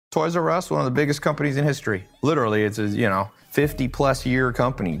Toys R Us, one of the biggest companies in history. Literally, it's a, 50 plus year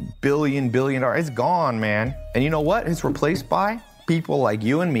company, billion dollar. It's gone, man. And you know what? It's replaced by people like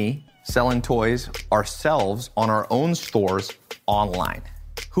you and me selling toys ourselves on our own stores online.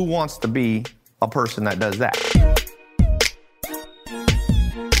 Who wants to be a person that does that?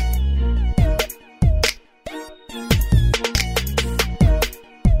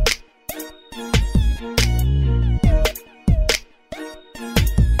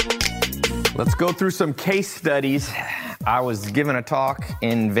 Let's go through some case studies. I was giving a talk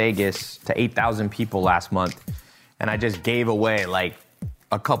in Vegas to 8,000 people last month, and I just gave away like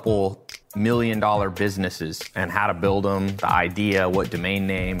a couple $1 million businesses and how to build them, the idea, what domain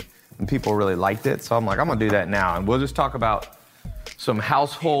name, and people really liked it. So I'm like, I'm gonna do that now. And we'll just talk about some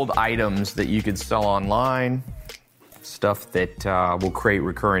household items that you could sell online, stuff that will create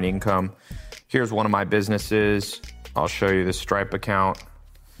recurring income. Here's one of my businesses. I'll show you the Stripe account.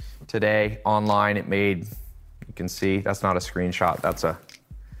 Today, online, it made, you can see, that's not a screenshot, that's a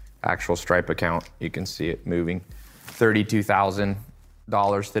actual Stripe account. You can see it moving.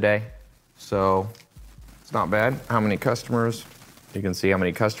 $32,000 today. So it's not bad. How many customers? You can see how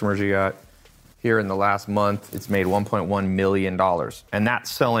many customers you got. Here in the last month, it's made $1.1 million. And that's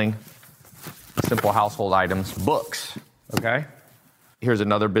selling simple household items, books, okay? Here's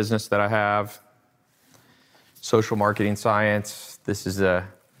another business that I have. Social Marketing Science. This is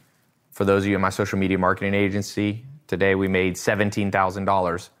for those of you in my social media marketing agency. Today we made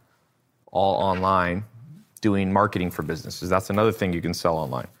 $17,000 all online doing marketing for businesses. That's another thing you can sell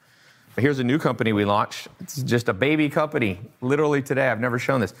online. But here's a new company we launched. It's just a baby company. Literally today, I've never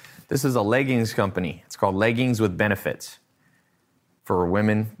shown this. This is a leggings company. It's called Leggings with Benefits. For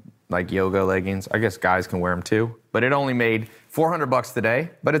women, like yoga leggings. I guess guys can wear them too. But it only made $400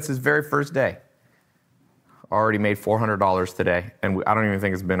 today, but it's his very first day. Already made $400 today, and I don't even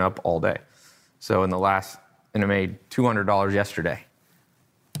think it's been up all day. So and it made $200 yesterday.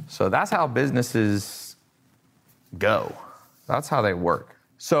 So that's how businesses go. That's how they work.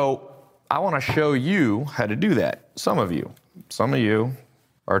 So I want to show you how to do that. Some of you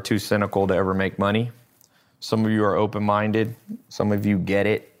are too cynical to ever make money. Some of you are open-minded. Some of you get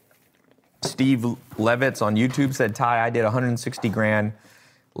it. Steve Levitz on YouTube said, Ty, I did 160 grand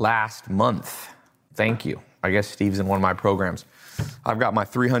last month. Thank you. I guess Steve's in one of my programs. I've got my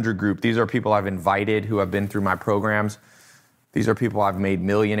 300 group. These are people I've invited who have been through my programs. These are people I've made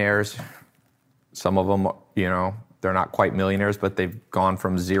millionaires. Some of them, they're not quite millionaires, but they've gone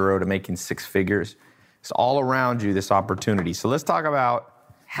from zero to making six figures. It's all around you, this opportunity. So let's talk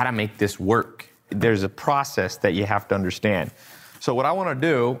about how to make this work. There's a process that you have to understand. So what I want to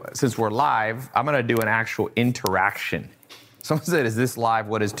do, since we're live, I'm going to do an actual interaction. Someone said, is this live?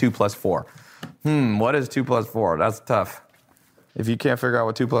 What is 2 plus 4? What is 2 plus 4? That's tough. If you can't figure out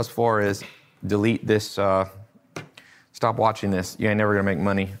what 2 plus 4 is, delete this. Stop watching this. You ain't never going to make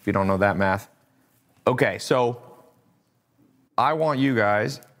money if you don't know that math. Okay, so I want you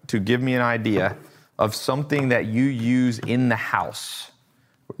guys to give me an idea of something that you use in the house.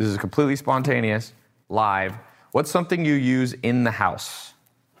 This is completely spontaneous, live. What's something you use in the house?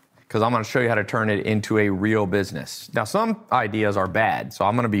 Because I'm going to show you how to turn it into a real business. Now, some ideas are bad, so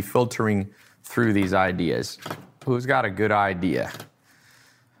I'm going to be filtering through these ideas. Who's got a good idea?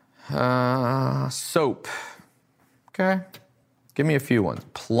 Soap. Okay. Give me a few ones.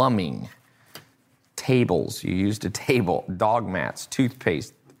 Plumbing. Tables. You used a table. Dog mats.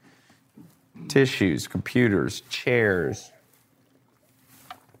 Toothpaste. Tissues. Computers. Chairs.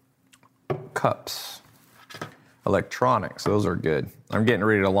 Cups. Electronics. Those are good. I'm getting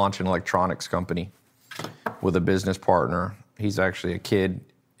ready to launch an electronics company with a business partner. He's actually a kid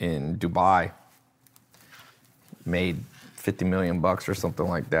in Dubai. Made $50 million or something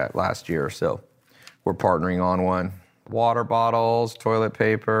like that last year or so. We're partnering on one. Water bottles, toilet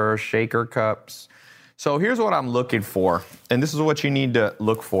paper, shaker cups. So here's what I'm looking for, and this is what you need to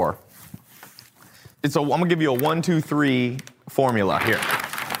look for. I'm gonna give you a 1, 2, 3 formula here.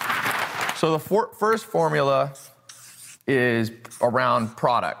 So the first formula is around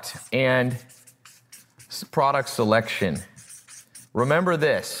product and product selection. Remember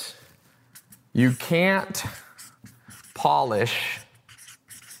this, you can't polish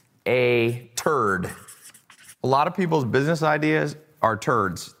a turd. A lot of people's business ideas are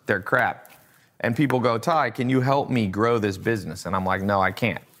turds, they're crap. And people go, Ty, can you help me grow this business? And I'm like, no, I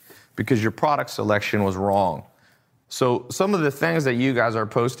can't, because your product selection was wrong. So some of the things that you guys are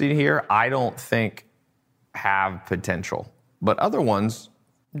posting here, I don't think have potential, but other ones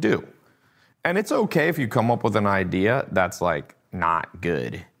do. And it's okay if you come up with an idea that's like not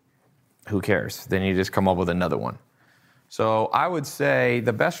good. Who cares? Then you just come up with another one. So I would say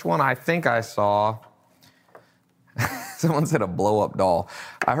the best one I think I saw, someone said a blow-up doll.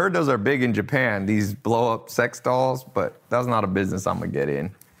 I heard those are big in Japan, these blow-up sex dolls, but that's not a business I'm going to get in.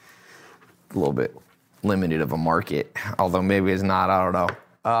 A little bit limited of a market, although maybe it's not, I don't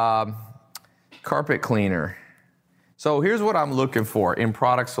know. Carpet cleaner. So here's what I'm looking for in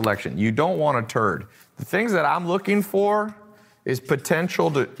product selection. You don't want a turd. The things that I'm looking for is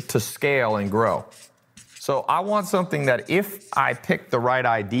potential to scale and grow. So I want something that if I pick the right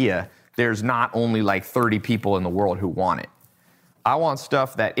idea, there's not only like 30 people in the world who want it. I want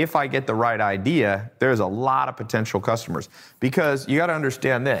stuff that if I get the right idea, there's a lot of potential customers. Because you got to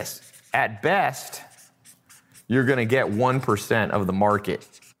understand this. At best, you're going to get 1% of the market.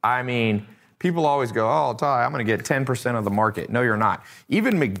 I mean, people always go, oh, Ty, I'm going to get 10% of the market. No, you're not.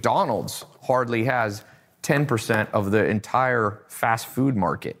 Even McDonald's hardly has 10% of the entire fast food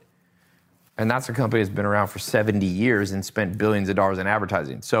market. And that's a company that's been around for 70 years and spent billions of dollars in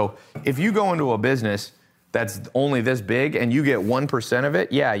advertising. So if you go into a business that's only this big and you get 1% of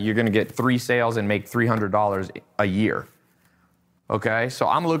it, yeah, you're going to get 3 sales and make $300 a year. Okay, so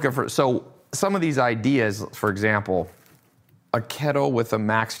I'm looking for, so some of these ideas, for example, a kettle with a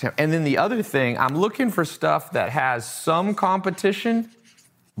max temp. And then the other thing, I'm looking for stuff that has some competition,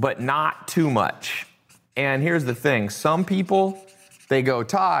 but not too much. And here's the thing, some people, they go,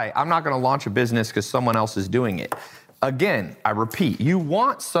 Ty, I'm not going to launch a business because someone else is doing it. Again, I repeat, you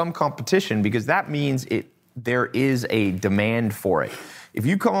want some competition because that means there is a demand for it. If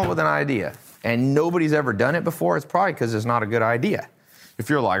you come up with an idea and nobody's ever done it before, it's probably because it's not a good idea. If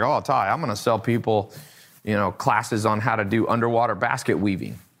you're like, oh, Ty, I'm going to sell people, classes on how to do underwater basket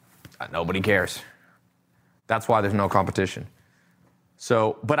weaving. Nobody cares. That's why there's no competition.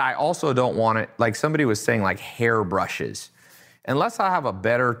 So, but I also don't want it, like somebody was saying, like hair brushes. Unless I have a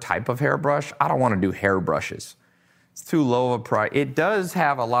better type of hairbrush, I don't want to do hairbrushes. It's too low of a price. It does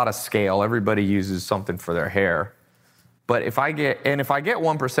have a lot of scale. Everybody uses something for their hair. But if I get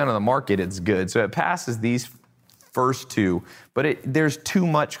 1% of the market, it's good. So it passes these first two, but there's too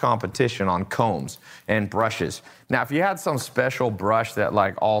much competition on combs and brushes. Now, if you had some special brush that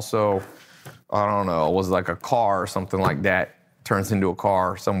like also, I don't know, was like a car or something like that, turns into a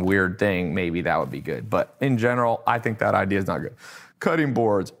car, some weird thing, maybe that would be good. But in general, I think that idea is not good. Cutting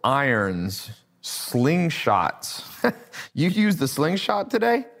boards, irons, slingshots. You used the slingshot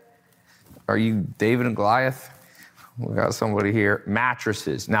today? Are you David and Goliath? We got somebody here.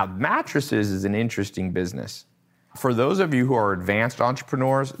 Mattresses. Now, mattresses is an interesting business. For those of you who are advanced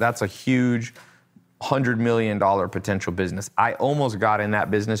entrepreneurs, that's a huge $100 million potential business. I almost got in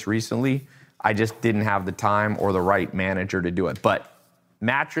that business recently. I just didn't have the time or the right manager to do it. But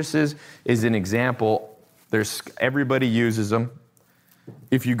mattresses is an example. Everybody uses them.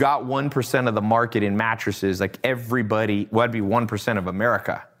 If you got 1% of the market in mattresses, like everybody, that'd be 1% of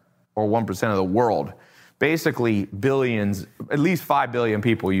America or 1% of the world. Basically, billions, at least 5 billion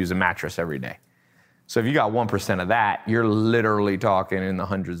people use a mattress every day. So if you got 1% of that, you're literally talking in the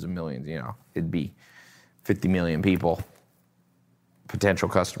hundreds of millions, it'd be 50 million people, potential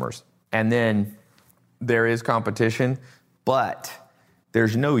customers. And then there is competition, but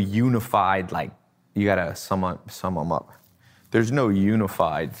there's no unified, like, you gotta sum them up. There's no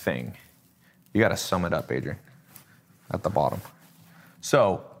unified thing. You gotta sum it up, Adrian, at the bottom.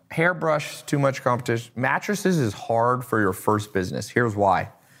 So hairbrush, too much competition. Mattresses is hard for your first business. Here's why.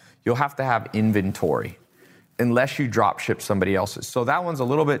 You'll have to have inventory unless you drop ship somebody else's. So that one's a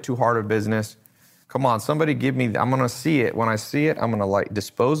little bit too hard of business. Come on, somebody give me, I'm gonna see it. When I see it, I'm gonna like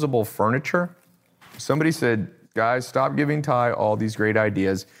disposable furniture. Somebody said, guys, stop giving Ty all these great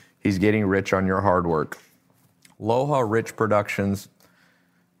ideas. He's getting rich on your hard work. Loha Rich Productions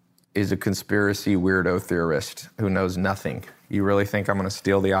is a conspiracy weirdo theorist who knows nothing. You really think I'm gonna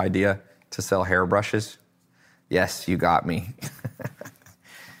steal the idea to sell hairbrushes? Yes, you got me.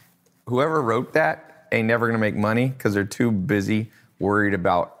 Whoever wrote that ain't never gonna make money because they're too busy worried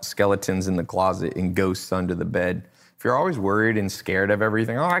about skeletons in the closet and ghosts under the bed. If you're always worried and scared of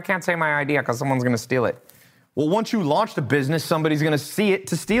everything, oh, I can't say my idea because someone's gonna steal it. Well, once you launch the business, somebody's gonna see it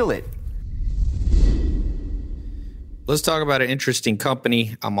to steal it. Let's talk about an interesting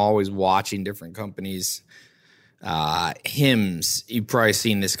company. I'm always watching different companies. Hims, you've probably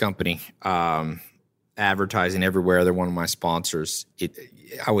seen this company. Advertising everywhere. They're one of my sponsors.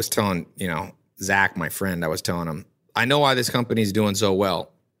 I was telling, Zach, my friend, I was telling him, I know why this company is doing so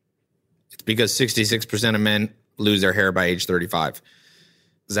well. It's because 66% of men lose their hair by age 35.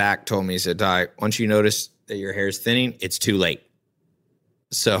 Zach told me, he said, Ty, once you notice that your hair is thinning, it's too late.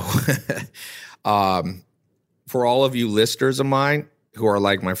 So for all of you listeners of mine, who are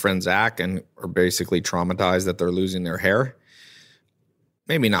like my friend Zach and are basically traumatized that they're losing their hair,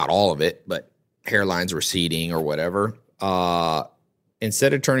 maybe not all of it, but hairlines receding or whatever,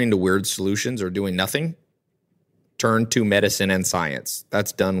 instead of turning to weird solutions or doing nothing, turn to medicine and science.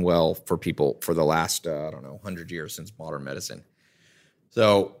 That's done well for people for the last, 100 years since modern medicine.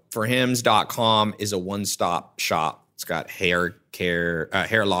 So forhims.com is a one-stop shop. It's got hair care,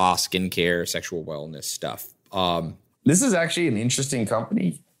 hair loss, skin care, sexual wellness stuff. This is actually an interesting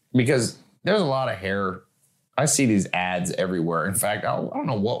company because there's a lot of hair. I see these ads everywhere. In fact, I don't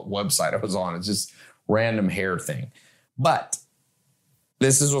know what website I was on. It's just random hair thing. But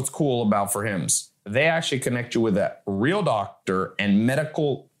this is what's cool about For Hims. They actually connect you with a real doctor and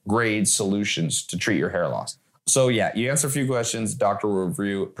medical grade solutions to treat your hair loss. So yeah, you answer a few questions, doctor will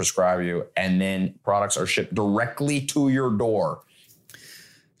review, prescribe you, and then products are shipped directly to your door.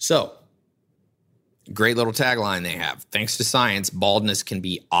 So, great little tagline they have. Thanks to science, baldness can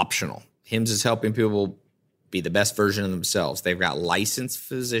be optional. Hims is helping people be the best version of themselves. They've got licensed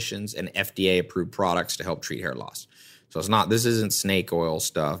physicians and FDA-approved products to help treat hair loss. So this isn't snake oil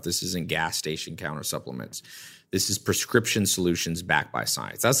stuff. This isn't gas station counter supplements. This is prescription solutions backed by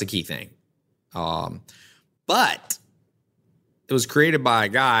science. That's the key thing. But it was created by a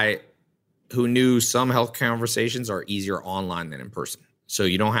guy who knew some health conversations are easier online than in person. So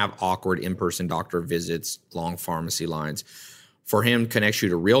you don't have awkward in-person doctor visits, long pharmacy lines. For Him, connects you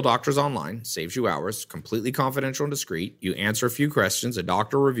to real doctors online, saves you hours, completely confidential and discreet. You answer a few questions, a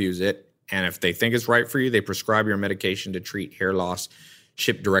doctor reviews it, and if they think it's right for you, they prescribe your medication to treat hair loss,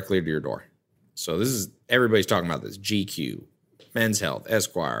 shipped directly to your door. So this is, everybody's talking about this. GQ, Men's Health,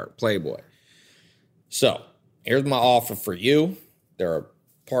 Esquire, Playboy. So here's my offer for you. They're a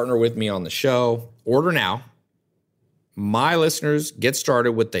partner with me on the show. Order now. My listeners get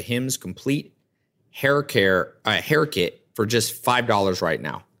started with the Hims Complete Hair Kit for just $5 right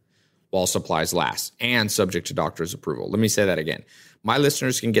now while supplies last and subject to doctor's approval. Let me say that again. My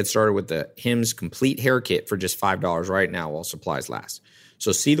listeners can get started with the Hims Complete Hair Kit for just $5 right now while supplies last.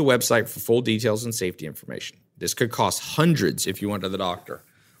 So see the website for full details and safety information. This could cost hundreds if you went to the doctor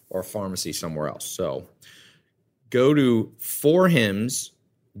or a pharmacy somewhere else. So go to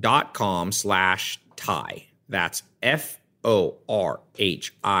forhims.com/tie. That's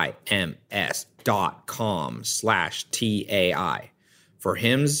forhims.com/TAI.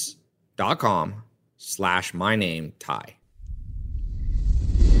 Forhims.com/my name, Ty.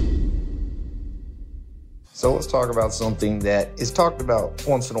 So let's talk about something that is talked about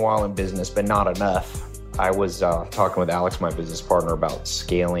once in a while in business, but not enough. I was talking with Alex, my business partner, about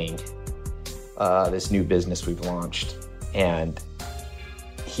scaling this new business we've launched. And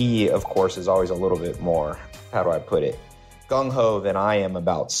he, of course, is always a little bit more, how do I put it, gung-ho than I am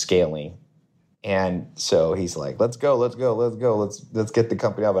about scaling. And so he's like, let's go. Let's get the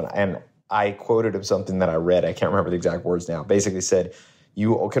company up. And I quoted him something that I read. I can't remember the exact words now. Basically said,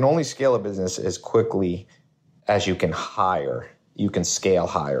 you can only scale a business as quickly as you can hire. You can scale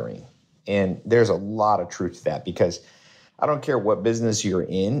hiring. And there's a lot of truth to that because I don't care what business you're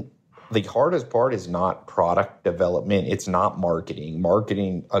in. The hardest part is not product development. It's not marketing.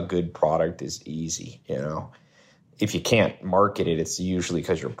 Marketing a good product is easy, you know. If you can't market it, it's usually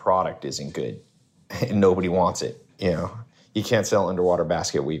because your product isn't good and nobody wants it, you know. You can't sell underwater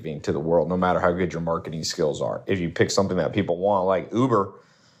basket weaving to the world, no matter how good your marketing skills are. If you pick something that people want, like Uber,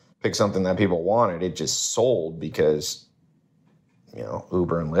 pick something that people wanted, it just sold because, you know,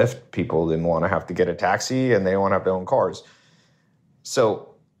 Uber and Lyft, people didn't want to have to get a taxi and they don't want to have to own cars. So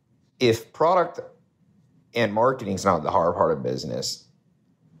if product and marketing is not the hard part of business,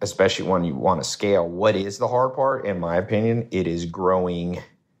 especially when you want to scale, what is the hard part? In my opinion, it is growing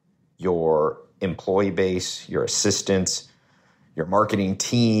your employee base, your assistants, your marketing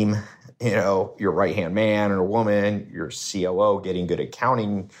team, you know, your right-hand man or woman, your COO, getting good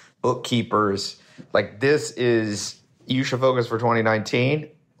accounting, bookkeepers. Like this is, you should focus for 2019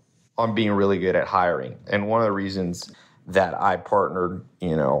 on being really good at hiring. And one of the reasons that I partnered,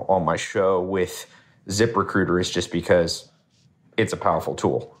 you know, on my show with ZipRecruiter is just because it's a powerful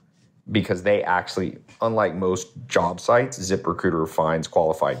tool. Because they actually, unlike most job sites, ZipRecruiter finds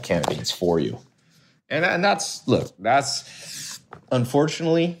qualified candidates for you. And that's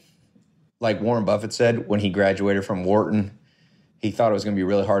unfortunately, like Warren Buffett said when he graduated from Wharton, he thought it was going to be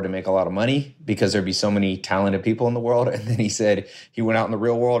really hard to make a lot of money because there'd be so many talented people in the world. And then he said he went out in the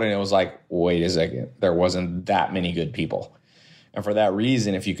real world and it was like, wait a second, there wasn't that many good people. And for that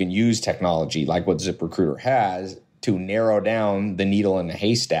reason, if you can use technology like what ZipRecruiter has to narrow down the needle in the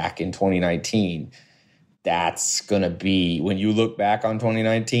haystack in 2019, that's going to be, when you look back on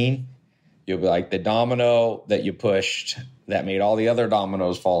 2019, You'll be like, the domino that you pushed that made all the other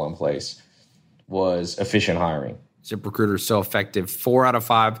dominoes fall in place was efficient hiring. ZipRecruiter is so effective. 4 out of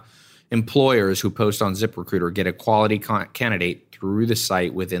 5 employers who post on ZipRecruiter get a quality candidate through the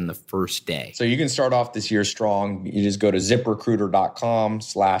site within the first day. So you can start off this year strong. You just go to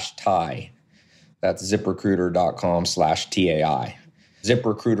ZipRecruiter.com/TIE. That's ZipRecruiter.com/TAI.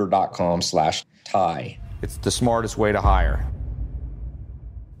 ZipRecruiter.com/TIE. It's the smartest way to hire.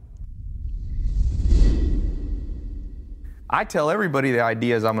 I tell everybody the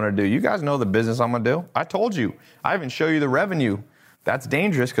ideas I'm going to do. You guys know the business I'm going to do. I told you. I even show you the revenue. That's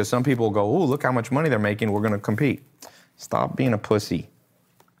dangerous because some people go, oh, look how much money they're making. We're going to compete. Stop being a pussy.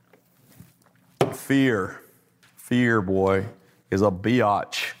 Fear, boy, is a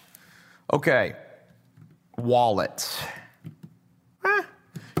biatch. Okay, wallets.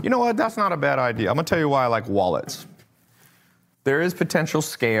 You know what? That's not a bad idea. I'm going to tell you why I like wallets. There is potential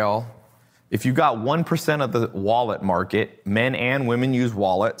scale. If you got 1% of the wallet market, men and women use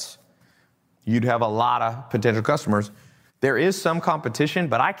wallets, you'd have a lot of potential customers. There is some competition,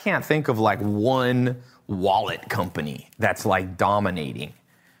 but I can't think of like one wallet company that's like dominating.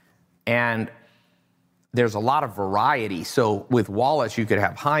 And there's a lot of variety. So with wallets, you could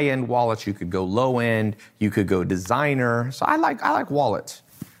have high-end wallets, you could go low-end, you could go designer. So I like wallets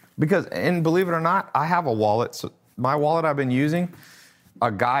because, and believe it or not, I have a wallet. So my wallet I've been using,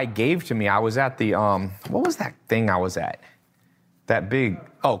 a guy gave to me. I was at the, what was that thing I was at? That big,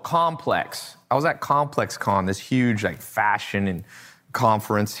 Complex. I was at Complex Con, this huge like fashion and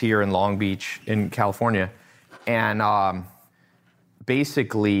conference here in Long Beach in California. And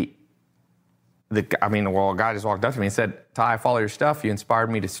basically, a guy just walked up to me and said, Ty, I follow your stuff. You inspired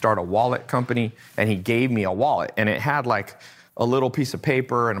me to start a wallet company. And he gave me a wallet. And it had like a little piece of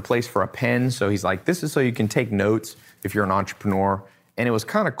paper and a place for a pen. So he's like, this is so you can take notes if you're an entrepreneur. And it was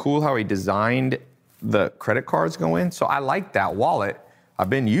kind of cool how he designed the credit cards go in. So I like that wallet. I've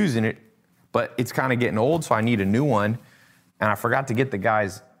been using it, but it's kind of getting old, so I need a new one. And I forgot to get the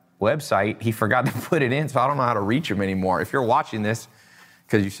guy's website. He forgot to put it in, so I don't know how to reach him anymore. If you're watching this,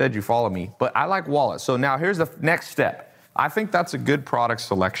 because you said you follow me, but I like wallets. So now here's the next step. I think that's a good product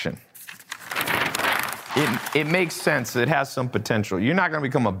selection. It makes sense. It has some potential. You're not going to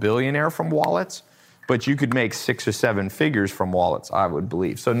become a billionaire from wallets, but you could make 6 or 7 figures from wallets, I would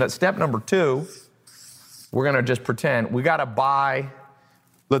believe. So step number 2, we're going to just pretend we got to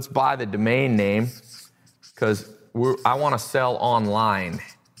let's buy the domain name because I want to sell online.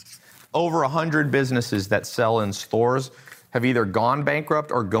 Over 100 businesses that sell in stores have either gone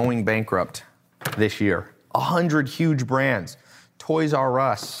bankrupt or going bankrupt this year. 100 huge brands. Toys R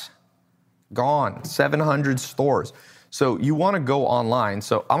Us, gone. 700 stores. So you want to go online.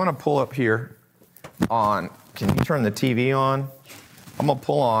 So I'm going to pull up here on, can you turn the TV on? I'm going to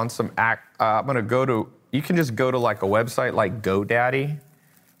pull on some, I'm going to go to, you can just go to like a website like GoDaddy,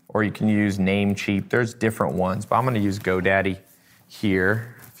 or you can use Namecheap. There's different ones, but I'm going to use GoDaddy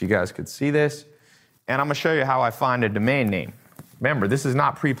here, if you guys could see this. And I'm going to show you how I find a domain name. Remember, this is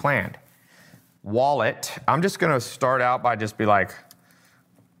not pre-planned. Wallet, I'm just going to start out by just be like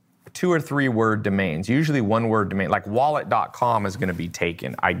 2 or 3 word domains, usually 1 word domain. Like wallet.com is going to be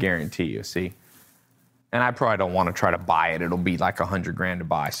taken, I guarantee you, see? And I probably don't want to try to buy it. It'll be like $100,000 to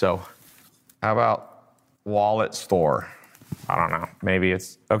buy. So how about wallet store? I don't know. Maybe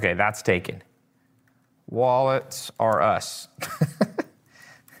it's, okay, that's taken. Wallets are us.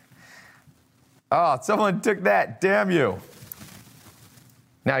 Oh, someone took that. Damn you.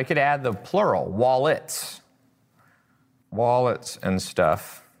 Now you could add the plural, wallets. Wallets and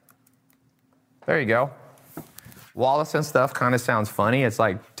stuff. There you go. Wallets and stuff kind of sounds funny. It's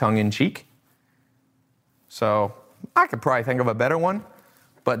like tongue in cheek. So I could probably think of a better one,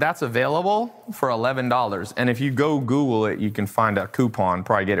 but that's available for $11. And if you go Google it, you can find a coupon,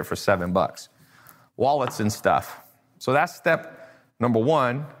 probably get it for $7. Wallets and stuff. So that's step number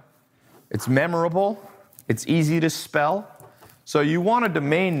 1. It's memorable. It's easy to spell. So you want a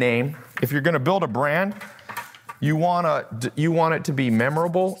domain name. If you're going to build a brand, you want it to be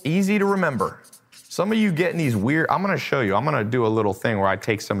memorable, easy to remember. Some of you getting these weird, I'm going to show you. I'm going to do a little thing where I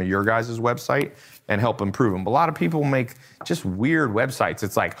take some of your guys' website and help improve them. But a lot of people make just weird websites.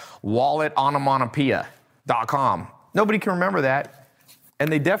 It's like walletonomatopoeia.com. Nobody can remember that,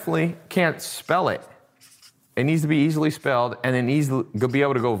 and they definitely can't spell it. It needs to be easily spelled and then easily be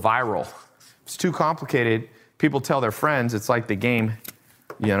able to go viral. If it's too complicated, people tell their friends. It's like the game,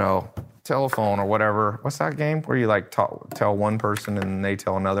 telephone or whatever. What's that game where you like tell one person and they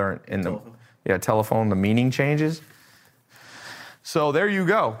tell another? Telephone, the meaning changes. So there you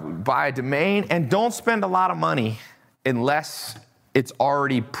go. Buy a domain and don't spend a lot of money unless it's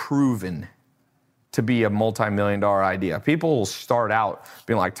already proven. to be a multi-million-dollar idea. People will start out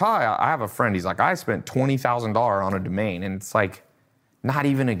being like, Ty, I have a friend, he's like, I spent $20,000 on a domain, and it's like, not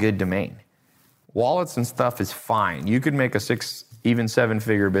even a good domain. Wallets and stuff is fine. You could make a 6, even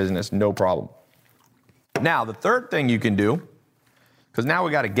 7-figure business, no problem. Now, the third thing you can do, because now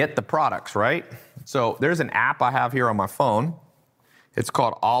we got to get the products, right? So there's an app I have here on my phone. It's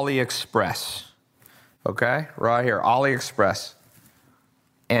called AliExpress. Okay, right here, AliExpress.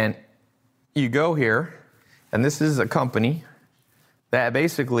 And you go here, and this is a company that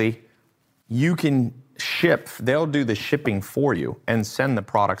basically you can ship, they'll do the shipping for you and send the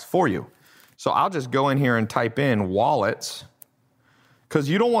products for you. So I'll just go in here and type in wallets, because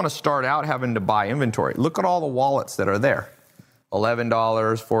you don't want to start out having to buy inventory. Look at all the wallets that are there. $11,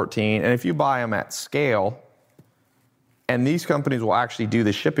 $14, and if you buy them at scale, and these companies will actually do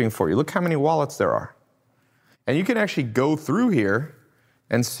the shipping for you. Look how many wallets there are. And you can actually go through here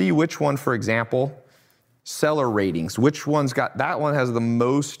and see which one, for example, seller ratings, which one's got, that one has the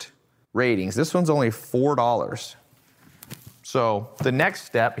most ratings. This one's only $4. So the next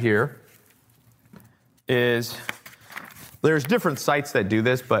step here is, there's different sites that do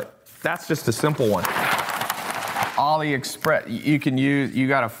this, but that's just a simple one. AliExpress, you can use, you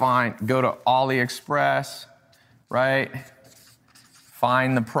gotta go to AliExpress, right?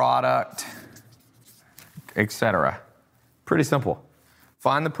 Find the product, etc. Pretty simple.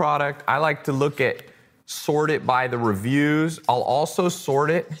 Find the product. I like to sort it by the reviews. I'll also sort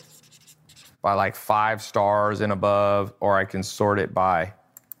it by like 5 stars and above, or I can sort it by,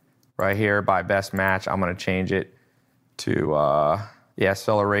 right here, by best match. I'm gonna change it to,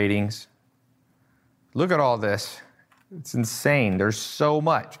 seller ratings. Look at all this. It's insane. There's so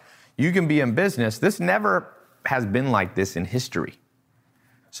much. You can be in business. This never has been like this in history.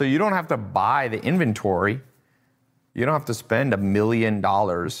 So you don't have to buy the inventory. You don't have to spend $1 million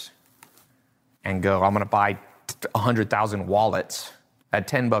and go, I'm going to buy 100,000 wallets at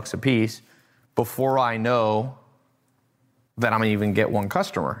 $10 a piece before I know that I'm going to even get one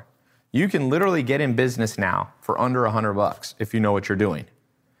customer. You can literally get in business now for under $100 if you know what you're doing.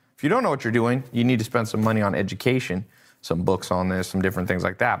 If you don't know what you're doing, you need to spend some money on education, some books on this, some different things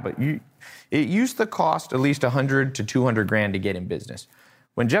like that. But it used to cost at least 100 to 200 grand to get in business.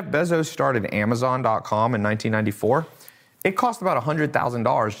 When Jeff Bezos started Amazon.com in 1994, it cost about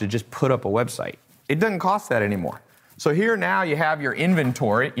 $100,000 to just put up a website. It doesn't cost that anymore. So here now you have your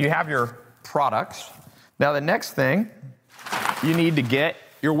inventory, you have your products. Now the next thing, you need to get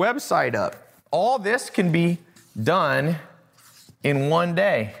your website up. All this can be done in one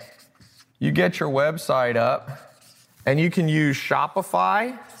day. You get your website up, and you can use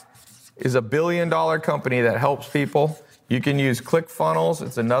Shopify, is $1 billion company that helps people. You can use ClickFunnels,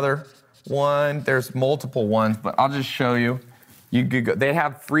 it's another one. There's multiple ones, but I'll just show you. They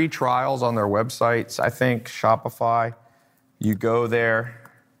have free trials on their websites, I think, Shopify. You go there.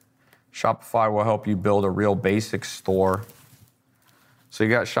 Shopify will help you build a real basic store. So you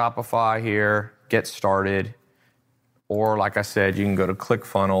got Shopify here, get started. Or like I said, you can go to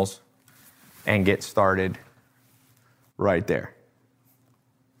ClickFunnels and get started right there.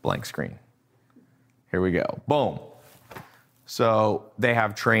 Blank screen. Here we go. Boom. So they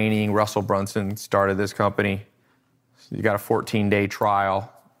have training. Russell Brunson started this company. So you got a 14-day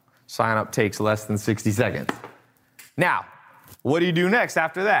trial. Sign up takes less than 60 seconds. Now, what do you do next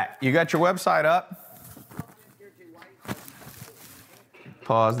after that? You got your website up.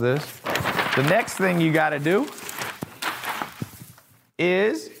 Pause this. The next thing you got to do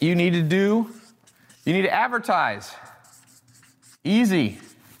is you need to advertise. Easy.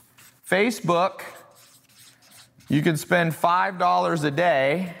 Facebook, you can spend $5 a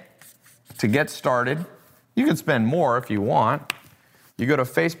day to get started. You can spend more if you want. You go to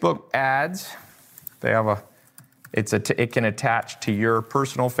Facebook ads. They have it can attach to your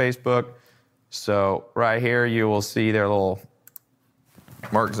personal Facebook. So right here you will see their little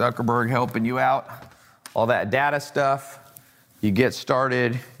Mark Zuckerberg helping you out. All that data stuff. You get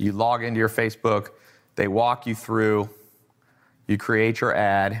started, you log into your Facebook, they walk you through, you create your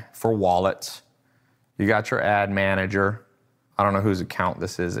ad for wallets. You got your ad manager. I don't know whose account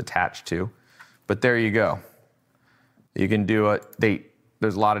this is attached to, but there you go. You can do it.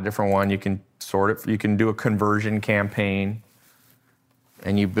 There's a lot of different ones. You can sort it. You can do a conversion campaign,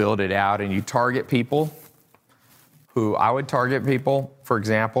 and you build it out, and you target people who I would target people, for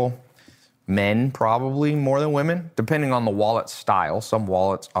example, men probably more than women, depending on the wallet style. Some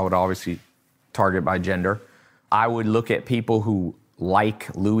wallets I would obviously target by gender. I would look at people who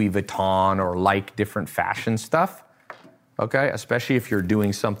like Louis Vuitton or like different fashion stuff, okay? Especially if you're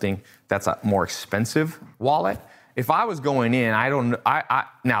doing something that's a more expensive wallet. if I was going in,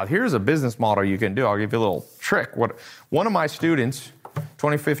 now here's a business model you can do. I'll give you a little trick. One of my students,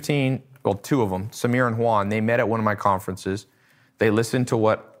 2015, well, two of them, Samir and Juan, they met at one of my conferences. They listened to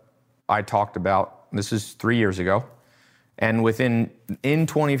what I talked about. This is 3 years ago. And in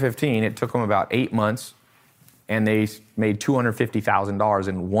 2015, it took them about 8 months, and they made $250,000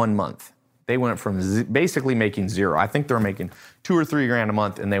 in 1 month. They went from basically making zero. I think they're making $2 or $3 grand a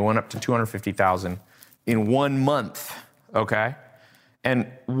month, and they went up to $250,000 in 1 month, okay?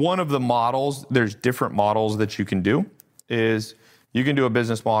 And one of the models, there's different models that you can do, is you can do a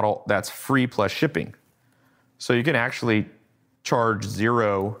business model that's free plus shipping. So you can actually charge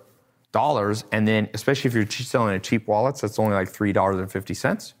 $0, and then, especially if you're selling a cheap wallets, that's only like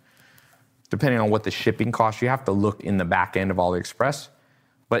 $3.50. Depending on what the shipping costs, you have to look in the back end of AliExpress.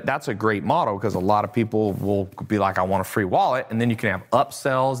 But that's a great model because a lot of people will be like, I want a free wallet. And then you can have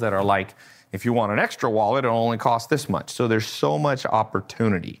upsells that are like, if you want an extra wallet, it'll only cost this much. So there's so much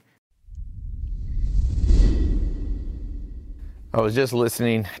opportunity. I was just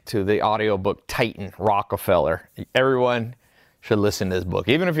listening to the audiobook Titan, Rockefeller. Everyone should listen to this book.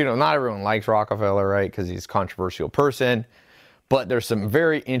 Even if you don't, not everyone likes Rockefeller, right? Because he's a controversial person. But there's some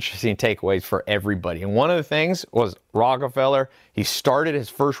very interesting takeaways for everybody. And one of the things was Rockefeller, he started his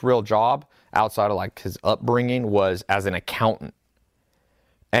first real job outside of like his upbringing was as an accountant.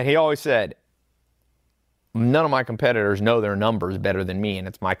 And he always said, none of my competitors know their numbers better than me, and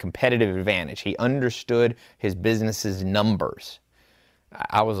it's my competitive advantage. He understood his business's numbers.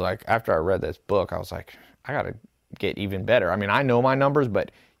 I was like, after I read this book, I was like, I got to get even better. I mean, I know my numbers,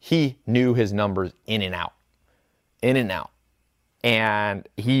 but he knew his numbers in and out. In and out. And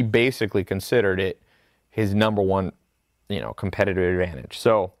he basically considered it his number one, competitive advantage.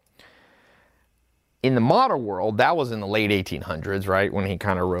 So in the modern world, that was in the late 1800s, right? When he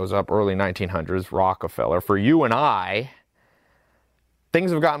kind of rose up, early 1900s, Rockefeller. For you and I,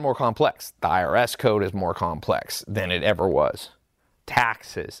 things have gotten more complex. The IRS code is more complex than it ever was.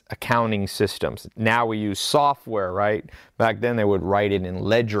 Taxes, accounting systems. Now we use software, right? Back then they would write it in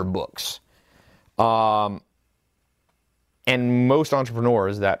ledger books. And most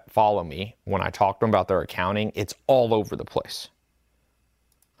entrepreneurs that follow me, when I talk to them about their accounting, it's all over the place.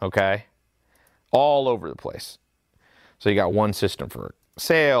 Okay? All over the place. So you got one system for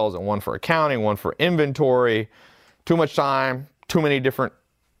sales and one for accounting, one for inventory. Too much time, too many different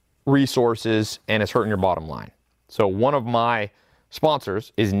resources, and it's hurting your bottom line. So one of my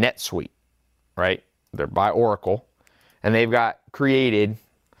sponsors is NetSuite, right? They're by Oracle, and they've got created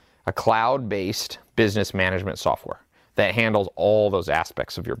a cloud-based business management software that handles all those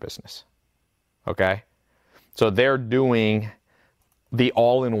aspects of your business, okay? So they're doing the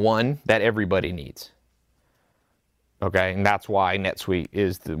all-in-one that everybody needs, okay? And that's why NetSuite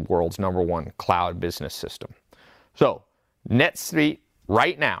is the world's #1 cloud business system. So NetSuite,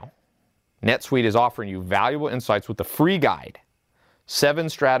 right now, NetSuite is offering you valuable insights with the free guide, 7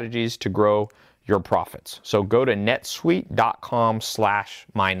 strategies to grow your profits. So go to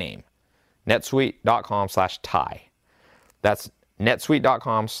netsuite.com/myname, netsuite.com/Ty. That's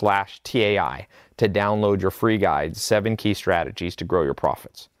netsuite.com/TAI to download your free guide, 7 key strategies to grow your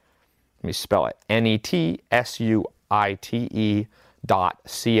profits. Let me spell it.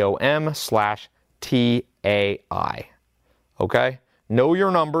 netsuite.com/TAI. Okay? Know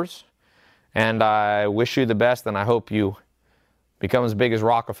your numbers, and I wish you the best, and I hope you become as big as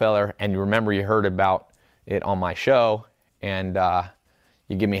Rockefeller, and you remember you heard about it on my show, and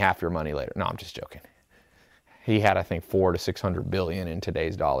you give me half your money later. No, I'm just joking. He had, I think, 400 to 600 billion in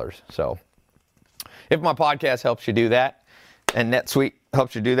today's dollars. So if my podcast helps you do that, and NetSuite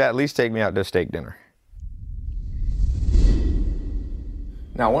helps you do that, at least take me out to a steak dinner.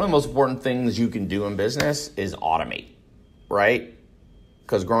 Now, one of the most important things you can do in business is automate, right?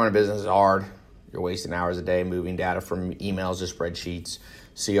 Because growing a business is hard. You're wasting hours a day moving data from emails to spreadsheets,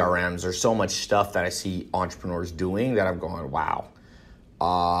 CRMs. There's so much stuff that I see entrepreneurs doing that I'm going, wow,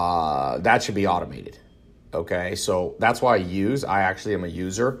 that should be automated. Okay, so that's why I actually am a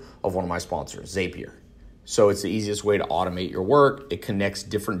user of one of my sponsors, Zapier. So it's the easiest way to automate your work. It connects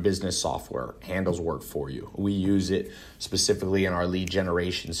different business software, handles work for you. We use it specifically in our lead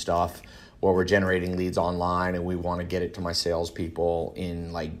generation stuff where we're generating leads online and we want to get it to my salespeople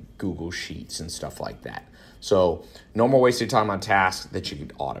in like Google Sheets and stuff like that. So no more wasting time on tasks that you can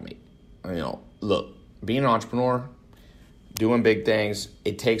automate. Look, being an entrepreneur, doing big things,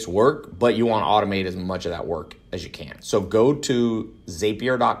 it takes work, but you want to automate as much of that work as you can. So go to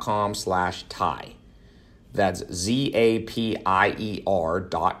zapier.com/Ty. That's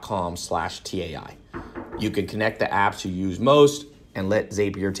ZAPIER.com/TAI. You can connect the apps you use most and let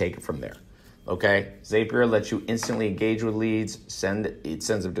Zapier take it from there. Okay, Zapier lets you instantly engage with leads. It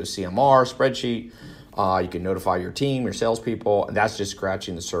sends them to a CMR spreadsheet. You can notify your team, your salespeople, and that's just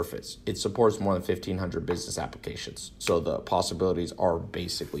scratching the surface. It supports more than 1,500 business applications, so the possibilities are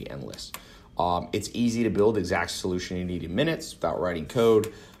basically endless. It's easy to build the exact solution you need in minutes without writing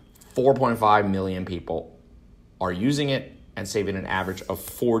code. 4.5 million people are using it and saving an average of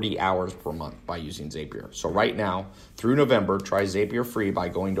 40 hours per month by using Zapier. So right now, through November, try Zapier free by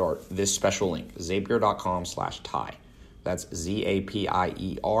going to this special link, zapier.com/TAI. That's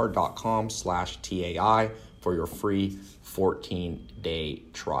zapier.com/TAI for your free 14-day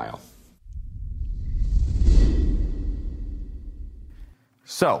trial.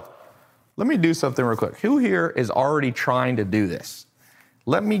 So let me do something real quick. Who here is already trying to do this?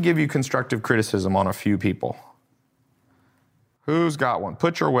 Let me give you constructive criticism on a few people. Who's got one?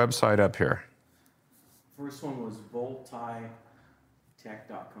 Put your website up here. First one was voltaitech.com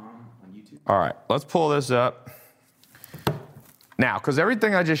on YouTube. All right, let's pull this up. Now, because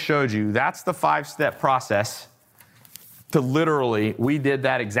everything I just showed you, that's the 5-step process to literally, we did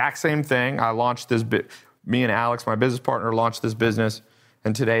that exact same thing. I launched this, me and Alex, my business partner, launched this business,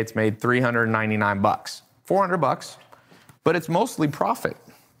 and today it's made $399, $400, but it's mostly profit.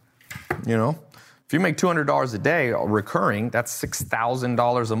 You know, if you make $200 a day recurring, that's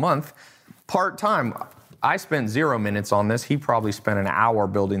 $6,000 a month. Part-time, I spent 0 minutes on this. He probably spent an hour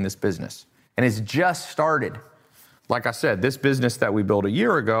building this business, and it's just started. Like I said, this business that we built a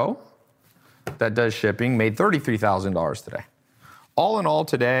year ago that does shipping made $33,000 today. All in all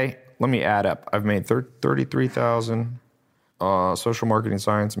today, let me add up. I've made 33,000. Social marketing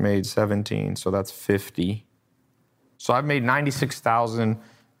science made 17, so that's 50. So I've made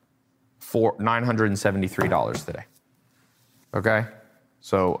 $96,973 today. Okay?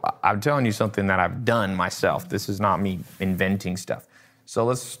 So I'm telling you something that I've done myself. This is not me inventing stuff. So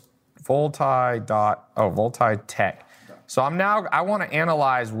let's Voltaitech. So I want to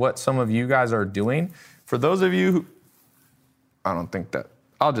analyze what some of you guys are doing. For those of you who, I don't think that,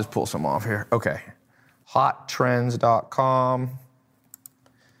 I'll just pull some off here. Okay. Hottrends.com.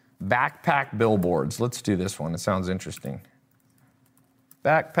 Backpack billboards. Let's do this one. It sounds interesting.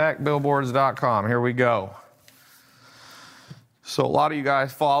 Backpackbillboards.com. Here we go. So a lot of you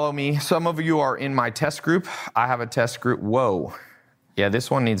guys follow me. Some of you are in my test group. I have a test group. Whoa. Yeah,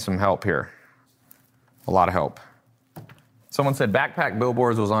 this one needs some help here. A lot of help. Someone said Backpack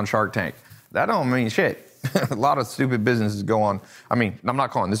Billboards was on Shark Tank. That don't mean shit. A lot of stupid businesses go on. I mean, I'm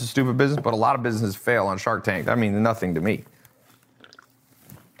not calling this a stupid business, but a lot of businesses fail on Shark Tank. That means nothing to me.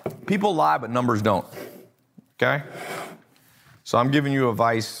 People lie, but numbers don't. Okay? So I'm giving you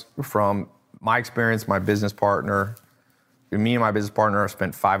advice from my experience, my business partner. Me and my business partner have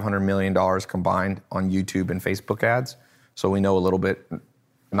spent $500 million combined on YouTube and Facebook ads. So we know a little bit.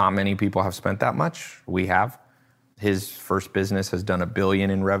 Not many people have spent that much. We have. His first business has done $1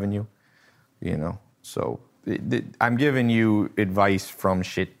 billion in revenue. You know, so I'm giving you advice from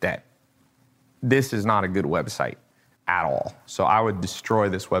shit that this is not a good website at all. So I would destroy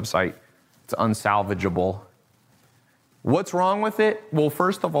this website. It's unsalvageable. What's wrong with it? Well,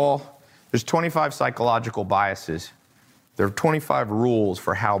 first of all, there's 25 psychological biases. There are 25 rules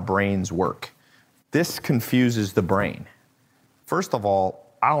for how brains work. This confuses the brain. First of all,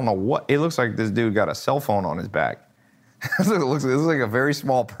 I don't know what, it looks like this dude got a cell phone on his back. This looks like a very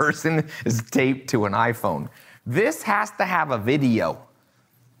small person is taped to an iPhone. This has to have a video.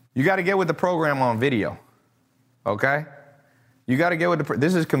 You got to get with the program on video, okay? You got to get with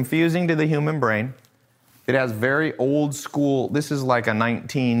this is confusing to the human brain. It has very old school, this is like a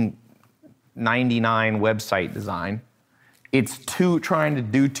 1999 website design. It's trying to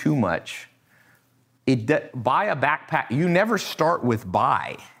do too much. Buy a backpack, you never start with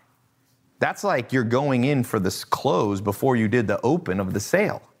buy. That's like you're going in for this close before you did the open of the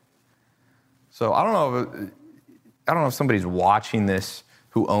sale. So I don't know if somebody's watching this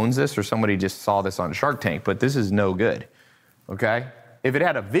who owns this or somebody just saw this on Shark Tank, but this is no good, okay? If it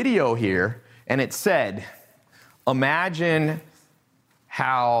had a video here and it said, imagine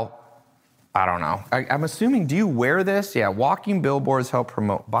how, I don't know, I'm assuming, do you wear this? Yeah, walking billboards help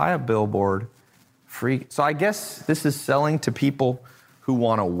promote, buy a billboard, free. So I guess this is selling to people who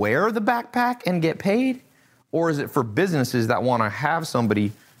want to wear the backpack and get paid? Or is it for businesses that want to have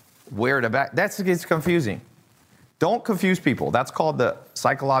somebody wear the back? It's confusing. Don't confuse people. That's called the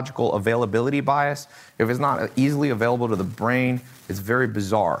psychological availability bias. If it's not easily available to the brain, it's very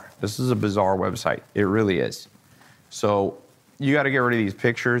bizarre. This is a bizarre website. It really is. So you got to get rid of these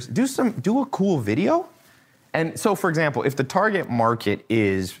pictures. Do a cool video. And so, for example, if the target market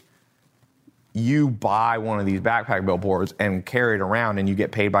is you buy one of these backpack billboards and carry it around and you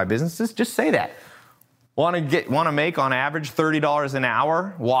get paid by businesses, just say that. Want to make on average $30 an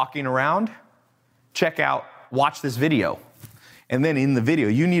hour walking around? Watch this video. And then in the video,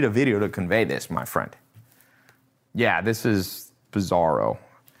 you need a video to convey this, my friend. Yeah, this is bizarro.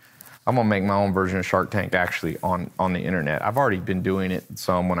 I'm gonna make my own version of Shark Tank actually on the internet. I've already been doing it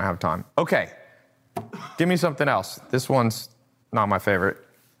some when I have time. Okay, give me something else. This one's not my favorite.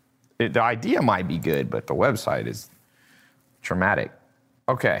 The idea might be good, but the website is traumatic.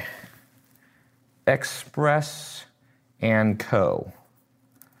 Okay, Express and Co.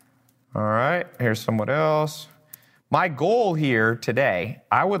 All right, here's someone else. My goal here today,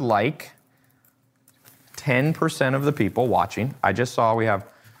 I would like 10% of the people watching. I just saw we have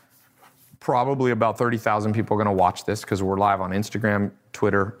probably about 30,000 people going to watch this because we're live on Instagram,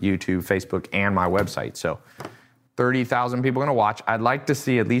 Twitter, YouTube, Facebook, and my website. So 30,000 people going to watch. I'd like to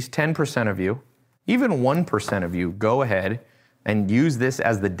see at least 10% of you, even 1% of you, go ahead and use this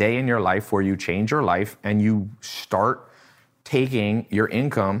as the day in your life where you change your life and you start taking your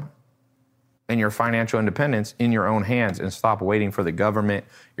income and your financial independence in your own hands and stop waiting for the government,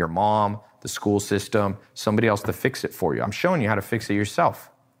 your mom, the school system, somebody else to fix it for you. I'm showing you how to fix it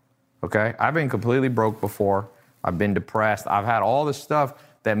yourself, okay? I've been completely broke before. I've been depressed. I've had all the stuff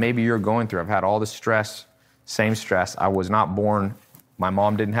that maybe you're going through. I've had all the stress, same stress. I was not born. My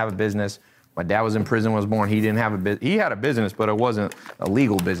mom didn't have a business. My dad was in prison when I was born. He didn't have a business. He had a business, but it wasn't a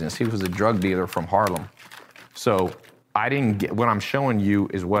legal business. He was a drug dealer from Harlem. So I didn't get, what I'm showing you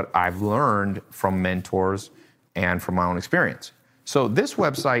is what I've learned from mentors and from my own experience. So this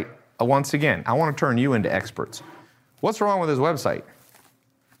website, once again, I want to turn you into experts. What's wrong with this website?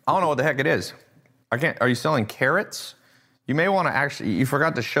 I don't know what the heck it is. Are you selling carrots? You may want to you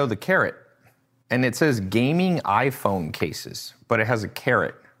forgot to show the carrot. And it says gaming iPhone cases, but it has a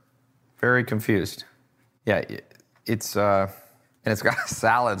carrot. Very confused. Yeah, it's got a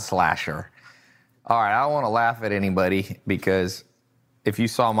salad slasher. All right, I don't want to laugh at anybody because if you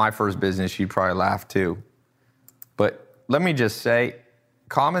saw my first business, you'd probably laugh too. But let me just say,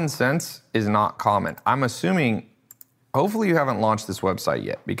 common sense is not common. I'm assuming, hopefully you haven't launched this website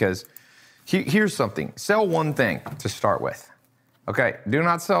yet because here's something. Sell one thing to start with. Okay, do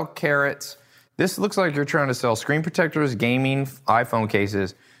not sell carrots. This looks like you're trying to sell screen protectors, gaming, iPhone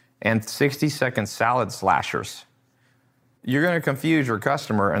cases, and 60-second salad slashers. You're going to confuse your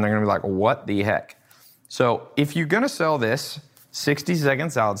customer and they're going to be like, what the heck? So if you're going to sell this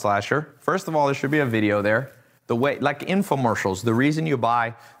 60-second salad slasher, first of all, there should be a video there. The way, like infomercials, the reason you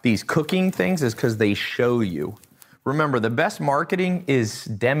buy these cooking things is because they show you. Remember, the best marketing is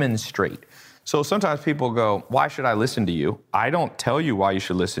demonstrate. So sometimes people go, why should I listen to you? I don't tell you why you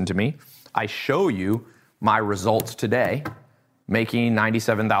should listen to me. I show you my results today, making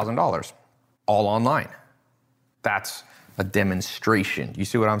 $97,000 all online. That's a demonstration. You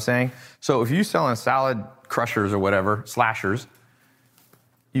see what I'm saying? So if you're selling salad crushers or whatever, slashers,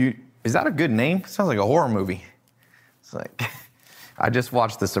 is that a good name? Sounds like a horror movie. It's like, I just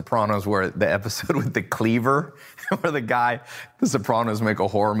watched The Sopranos where the episode with the cleaver, where the Sopranos make a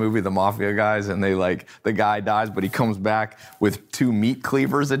horror movie, the mafia guys, and the guy dies, but he comes back with 2 meat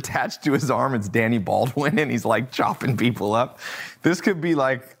cleavers attached to his arm. It's Danny Baldwin, and he's like chopping people up. This could be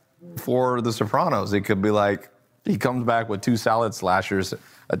like for The Sopranos. It could be like, he comes back with 2 salad slashers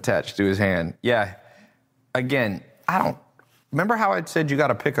attached to his hand. Yeah. Again, remember how I said you got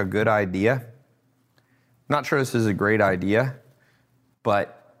to pick a good idea? Not sure this is a great idea,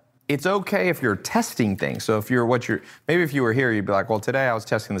 but it's okay if you're testing things. So maybe if you were here, you'd be like, well, today I was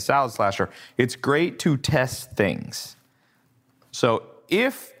testing the salad slasher. It's great to test things. So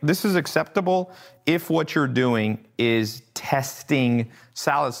if this is acceptable, if what you're doing is testing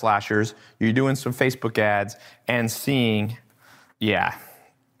salad slashers, you're doing some Facebook ads and seeing, yeah.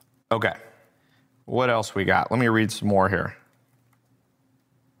 Okay. What else we got? Let me read some more here.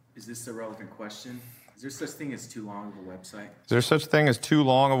 Is this a relevant question? Is there such thing as too long of a website? Is there such thing as too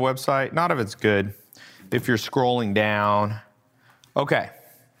long a website? Not if it's good. If you're scrolling down. Okay.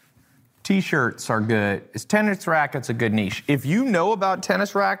 T-shirts are good. Is tennis rackets a good niche? If you know about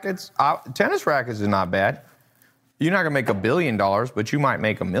tennis rackets is not bad. You're not going to make $1 billion, but you might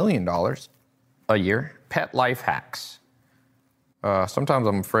make $1 million a year. Pet life hacks. Sometimes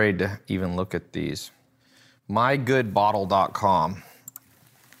I'm afraid to even look at these. mygoodbottle.com.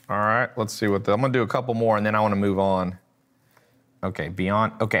 All right, let's see I'm going to do a couple more, and then I want to move on.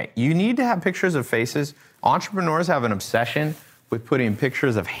 Okay, you need to have pictures of faces. Entrepreneurs have an obsession with putting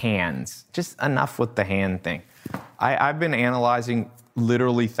pictures of hands. Just enough with the hand thing. I've been analyzing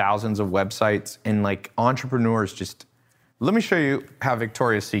literally thousands of websites, and like entrepreneurs let me show you how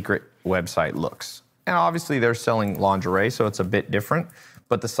Victoria's Secret website looks. And obviously they're selling lingerie, so it's a bit different,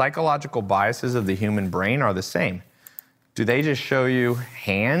 but the psychological biases of the human brain are the same. Do they just show you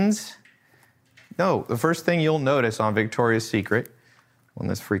hands? No, the first thing you'll notice on Victoria's Secret, when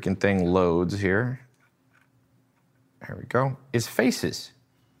this freaking thing loads here, there we go, is faces.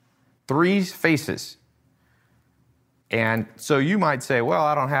 3 faces. And so you might say, well,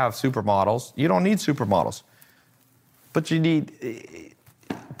 I don't have supermodels. You don't need supermodels. But you need,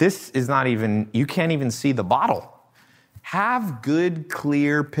 this is not even, you can't even see the bottle. Have good,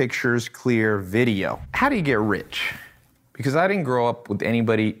 clear pictures, clear video. How do you get rich? Because I didn't grow up with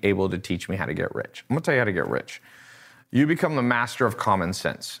anybody able to teach me how to get rich. I'm gonna tell you how to get rich. You become the master of common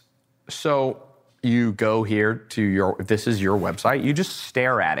sense. So you go here to your, if this is your website, you just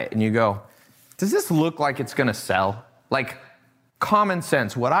stare at it and you go, does this look like it's gonna sell? Like common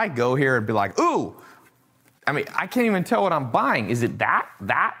sense, would I go here and be like, ooh, I mean, I can't even tell what I'm buying. Is it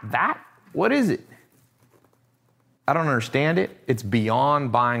that? What is it? I don't understand it. It's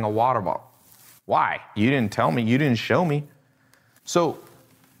beyond buying a water bottle. Why? You didn't tell me, you didn't show me. So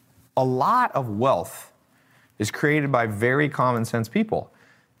a lot of wealth is created by very common sense people.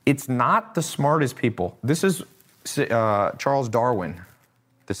 It's not the smartest people. This is Charles Darwin,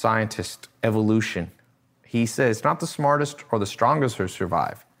 the scientist, evolution. He says it's not the smartest or the strongest who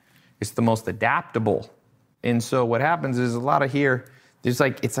survive. It's the most adaptable. And so what happens is a lot of here, it's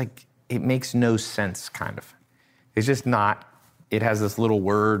like, it makes no sense, kind of. It's just not. It has this little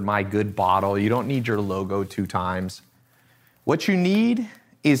word, my good bottle. You don't need your logo 2 times. What you need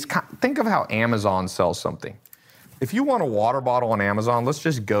is, think of how Amazon sells something. If you want a water bottle on Amazon, let's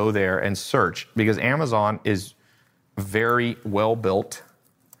just go there and search, because Amazon is very well built.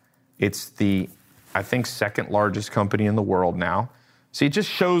 It's the, I think, 2nd largest company in the world now. See, it just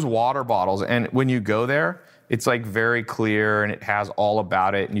shows water bottles. And when you go there, it's like very clear and it has all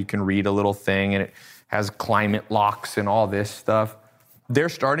about it and you can read a little thing and it has climate locks and all this stuff. They're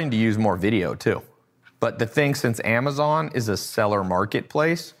starting to use more video too. But the thing, since Amazon is a seller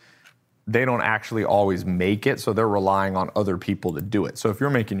marketplace, they don't actually always make it, so they're relying on other people to do it. So if you're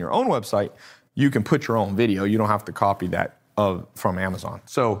making your own website, you can put your own video. You don't have to copy that from Amazon.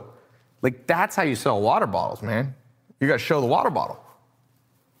 So like that's how you sell water bottles, man. You got to show the water bottle.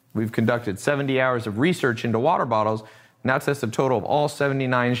 We've conducted 70 hours of research into water bottles. Now test a total of all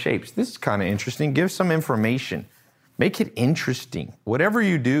 79 shapes. This is kind of interesting. Give some information. Make it interesting. Whatever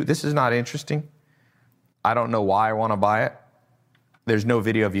you do, this is not interesting. I don't know why I want to buy it. There's no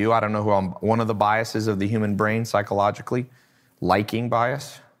video of you. I don't know who I'm. One of the biases of the human brain psychologically, liking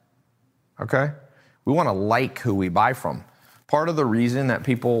bias. Okay? We want to like who we buy from. Part of the reason that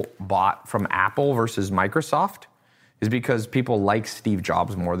people bought from Apple versus Microsoft is because people like Steve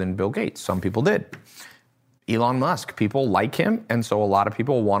Jobs more than Bill Gates. Some people did. Elon Musk, people like him, and so a lot of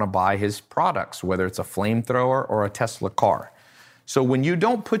people want to buy his products, whether it's a flamethrower or a Tesla car. So when you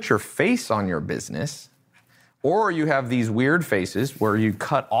don't put your face on your business, or you have these weird faces where you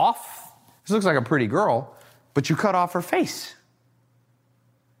cut off, this looks like a pretty girl, but you cut off her face.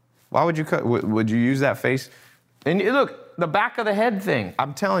 Why would you cut, would you use that face? And look, the back of the head thing,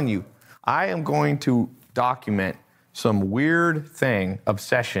 I'm telling you, I am going to document some weird thing,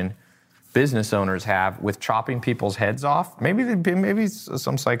 obsession, business owners have with chopping people's heads off. Maybe it's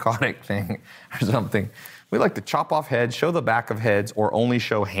some psychotic thing or something. We like to chop off heads, show the back of heads, or only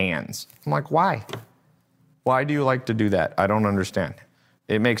show hands. I'm like, why? Why do you like to do that? I don't understand.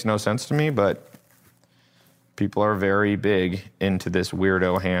 It makes no sense to me, but people are very big into this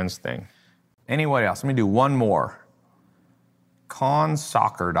weirdo hands thing. Anybody else? Let me do one more.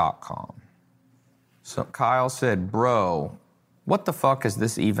 Consoccer.com. So Kyle said, bro, what the fuck is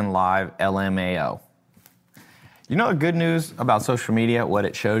this even live LMAO? You know the good news about social media, what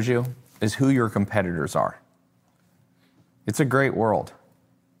it shows you, is who your competitors are. It's a great world.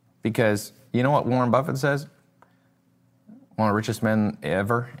 Because you know what Warren Buffett says? One of the richest men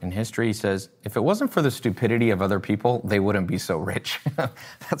ever in history. He says, if it wasn't for the stupidity of other people, they wouldn't be so rich.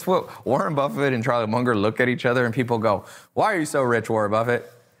 That's what Warren Buffett and Charlie Munger look at each other and people go, why are you so rich, Warren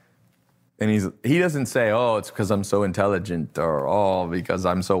Buffett? And he doesn't say, oh, it's because I'm so intelligent or, oh, because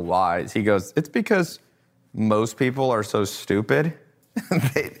I'm so wise. He goes, it's because most people are so stupid.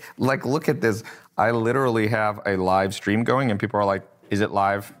 Like, look at this. I literally have a live stream going and people are like, is it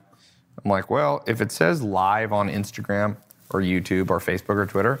live? I'm like, well, if it says live on Instagram or YouTube or Facebook or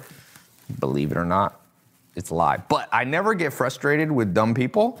Twitter, believe it or not, it's live. But I never get frustrated with dumb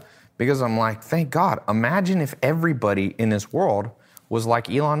people because I'm like, thank God. Imagine if everybody in this world was like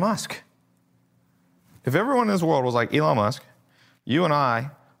Elon Musk. If everyone in this world was like Elon Musk, you and I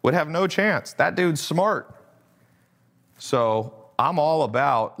would have no chance. That dude's smart. So I'm all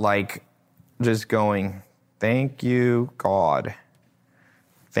about like just going, thank you, God.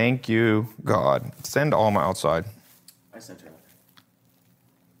 Thank you, God. Send Alma outside. I sent her.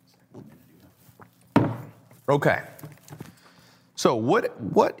 Okay. So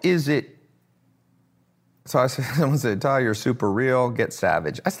what is it? So I said, someone said, Ty, you're super real, get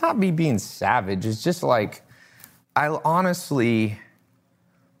savage. That's not me being savage. It's just like, I honestly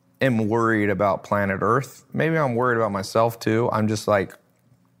am worried about planet Earth. Maybe I'm worried about myself too. I'm just like,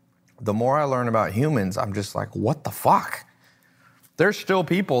 the more I learn about humans, I'm just like, what the fuck? There's still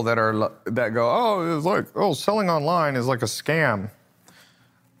people that go, selling online is like a scam.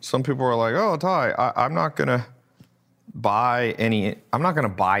 Some people are like, oh, Ty, I'm not gonna buy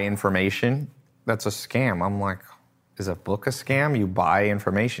information that's a scam. I'm like, is a book a scam? You buy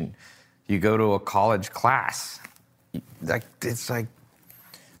information. You go to a college class.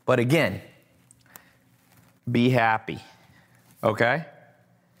 But again, be happy, okay?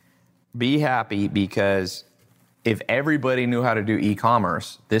 Be happy, because if everybody knew how to do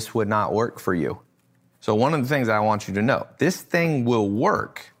e-commerce, this would not work for you. So one of the things I want you to know, this thing will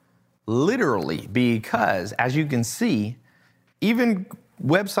work literally because, as you can see, even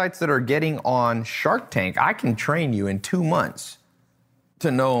websites that are getting on Shark Tank, I can train you in 2 months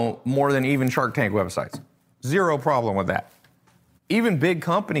to know more than even Shark Tank websites. Zero problem with that. Even big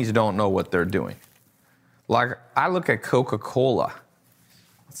companies don't know what they're doing. Like, I look at Coca-Cola.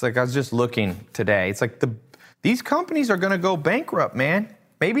 It's like, I was just looking today. It's like these companies are gonna go bankrupt, man.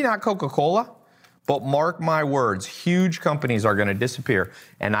 Maybe not Coca-Cola, but mark my words, huge companies are gonna disappear.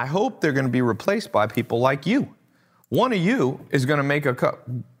 And I hope they're gonna be replaced by people like you. One of you is gonna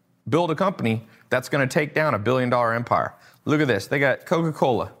build a company that's gonna take down $1 billion empire. Look at this, they got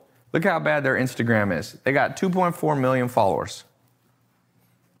Coca-Cola. Look how bad their Instagram is. They got 2.4 million followers.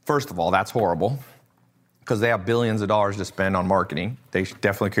 First of all, that's horrible, because they have billions of dollars to spend on marketing. They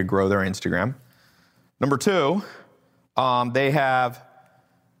definitely could grow their Instagram. Number two, they have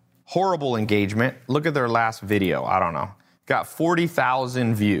horrible engagement. Look at their last video, I don't know. Got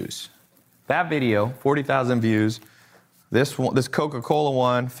 40,000 views. That video, 40,000 views. This Coca-Cola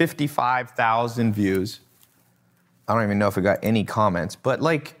one, 55,000 views. I don't even know if it got any comments, but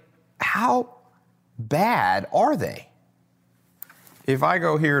like, how bad are they? If I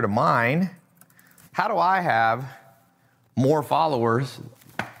go here to mine, how do I have more followers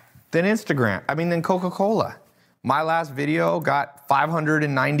than than Coca-Cola? My last video got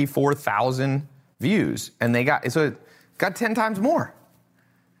 594,000 views, and it got 10 times more.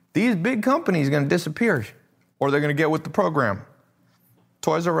 These big companies are gonna disappear, or they're gonna get with the program.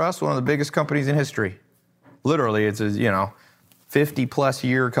 Toys R Us, one of the biggest companies in history. Literally, it's a 50 plus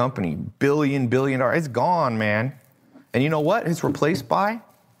year company, billion dollar. It's gone, man. And you know what? It's replaced by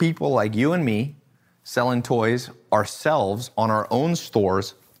people like you and me selling toys ourselves on our own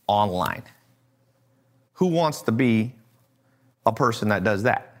stores online. Who wants to be a person that does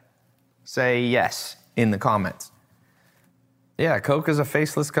that? Say yes in the comments. Yeah, Coke is a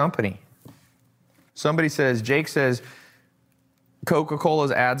faceless company. Somebody says, Jake says,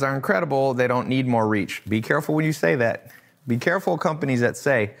 Coca-Cola's ads are incredible. They don't need more reach. Be careful when you say that. Be careful of companies that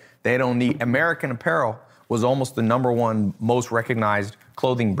say they don't need. American Apparel was almost the #1 most recognized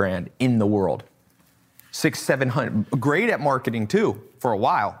clothing brand in the world. 700, great at marketing too. For a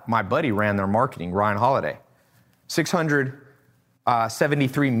while, my buddy ran their marketing, Ryan Holiday.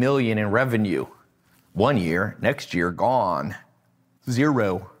 673 million in revenue. 1 year, next year, gone.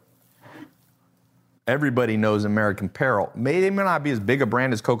 0. Everybody knows American Apparel. They may not be as big a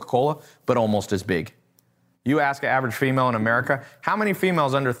brand as Coca-Cola, but almost as big. You ask an average female in America, how many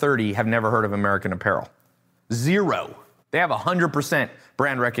females under 30 have never heard of American Apparel? 0. They have 100%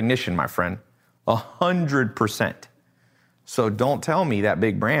 brand recognition, my friend. 100%. So don't tell me that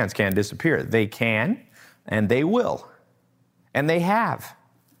big brands can't disappear. They can, and they will. And they have.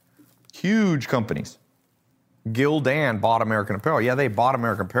 Huge companies. Gildan bought American Apparel. Yeah, they bought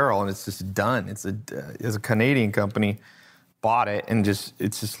American Apparel, and it's just done. It's a Canadian company, bought it, and it's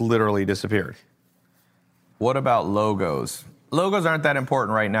just literally disappeared. What about logos? Logos aren't that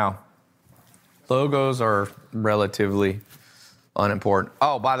important right now. Logos are relatively unimportant.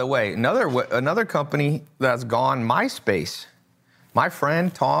 Oh, by the way, another company that's gone, MySpace. My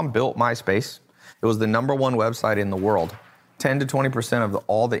friend Tom built MySpace. It was the #1 website in the world. 10 to 20% of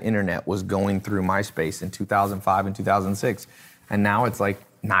all the internet was going through MySpace in 2005 and 2006. And now it's like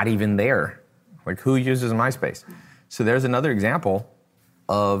not even there. Like, who uses MySpace? So there's another example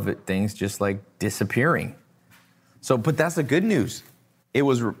of things just like disappearing. So, but that's the good news.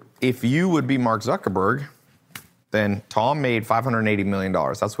 If you would be Mark Zuckerberg, then Tom made $580 million.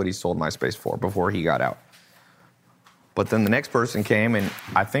 That's what he sold MySpace for before he got out. But then the next person came, and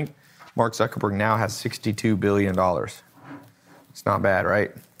I think Mark Zuckerberg now has $62 billion. It's not bad,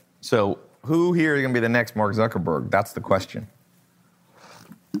 right? So who here is going to be the next Mark Zuckerberg? That's the question.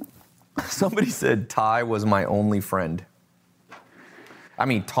 Somebody said Ty was my only friend. I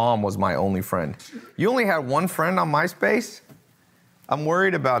mean, Tom was my only friend. You only had one friend on MySpace? I'm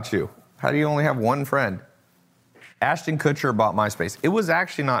worried about you. How do you only have one friend? Ashton Kutcher bought MySpace. It was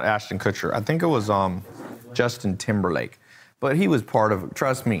actually not Ashton Kutcher. I think it was Justin Timberlake. But he was part of it.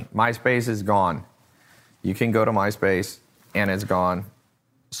 Trust me, MySpace is gone. You can go to MySpace, and it's gone.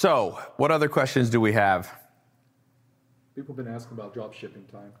 So, what other questions do we have? People have been asking about drop shipping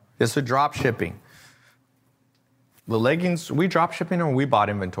time. It's a drop shipping. The leggings, we drop shipping or we bought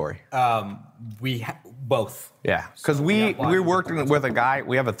inventory? Both. Yeah, because So we bought worked with a guy,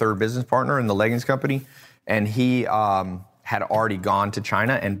 we have a third business partner in the leggings company, and he had already gone to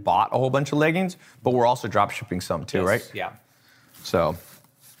China and bought a whole bunch of leggings, but we're also drop shipping some too, Yes, right? Yeah. So,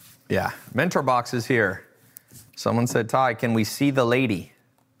 yeah. Mentor box is here. Someone said, Ty, can we see the lady?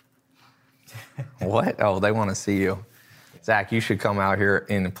 What? Oh, they want to see you. Zach, you should come out here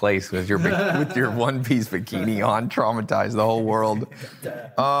in place with your with your one-piece bikini on, traumatize the whole world.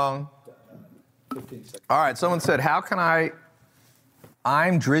 All right, someone said,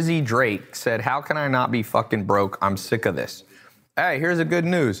 I'm Drizzy Drake, said, how can I not be fucking broke? I'm sick of this. Hey, here's the good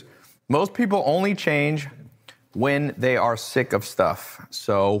news. Most people only change when they are sick of stuff.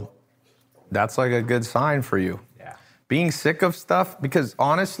 So that's like a good sign for you. Yeah. Being sick of stuff, because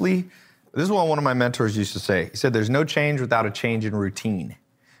honestly, this is what one of my mentors used to say. He said, there's no change without a change in routine.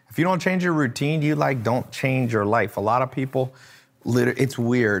 If you don't change your routine, you don't change your life. A lot of people, it's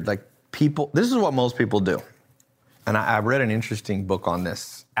weird. This is what most people do. And I read an interesting book on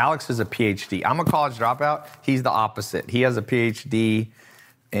this. Alex is a PhD. I'm a college dropout. He's the opposite. He has a PhD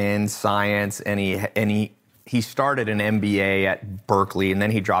in science, and he started an MBA at Berkeley, and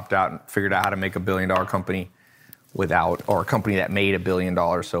then he dropped out and figured out how to make $1 billion company or a company that made $1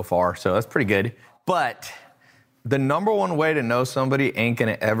 billion so far. So that's pretty good. But the number one way to know somebody ain't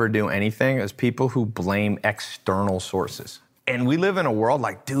gonna ever do anything is people who blame external sources. And we live in a world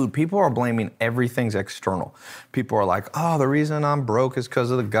dude, people are blaming everything's external. People are like, oh, the reason I'm broke is because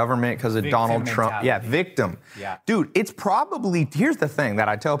of the government, because of Donald Trump. mentality. Yeah, victim. Yeah. Dude, it's probably, here's the thing that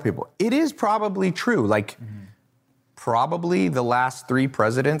I tell people, it is probably true. Probably the last 3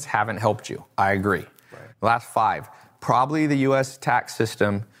 presidents haven't helped you. I agree. The last 5. Probably the U.S. tax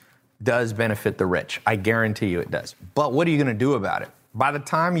system does benefit the rich. I guarantee you it does. But what are you going to do about it? By the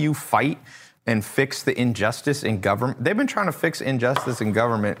time you fight and fix the injustice in government, they've been trying to fix injustice in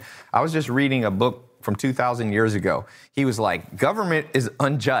government. I was just reading a book from 2,000 years ago. He was like, government is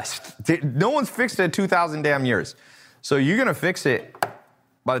unjust. No one's fixed it in 2,000 damn years. So you're going to fix it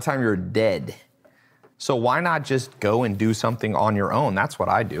by the time you're dead. So why not just go and do something on your own? That's what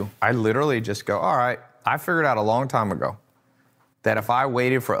I do. I literally just go, all right, I figured out a long time ago that if I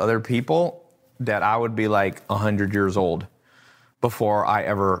waited for other people, that I would be 100 years old before I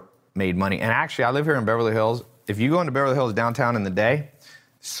ever made money. And actually, I live here in Beverly Hills. If you go into Beverly Hills downtown in the day,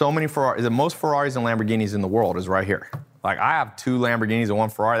 so many Ferraris, the most Ferraris and Lamborghinis in the world is right here. I have 2 Lamborghinis and 1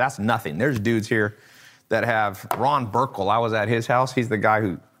 Ferrari. That's nothing. There's dudes here that have Ron Burkle. I was at his house. He's the guy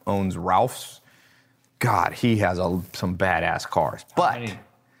who owns Ralph's. God, he has some badass cars. But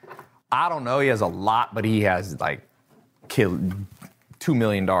I don't know. He has a lot, but he has $2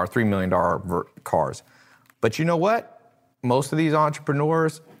 million, $3 million cars. But you know what? Most of these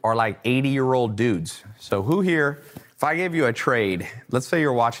entrepreneurs are 80-year-old dudes. So who here, if I gave you a trade, let's say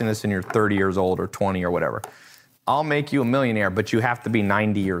you're watching this and you're 30 years old or 20 or whatever, I'll make you a millionaire, but you have to be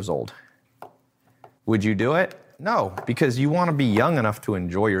 90 years old. Would you do it? No, because you want to be young enough to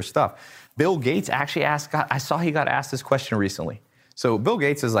enjoy your stuff. Bill Gates actually I saw he got asked this question recently. So Bill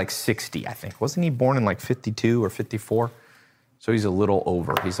Gates is 60, I think. Wasn't he born in 52 or 54? So he's a little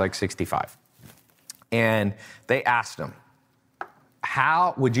over. He's 65. And they asked him,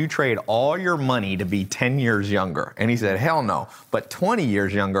 how would you trade all your money to be 10 years younger? And he said, hell no, but 20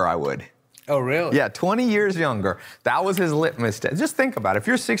 years younger I would. Oh, really? Yeah, 20 years younger. That was his litmus test. Just think about it. If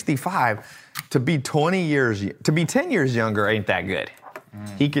you're 65, to be 10 years younger ain't that good.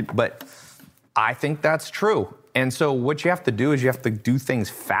 But I think that's true. And so what you have to do is you have to do things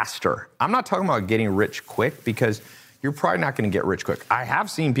faster. I'm not talking about getting rich quick, because you're probably not going to get rich quick. I have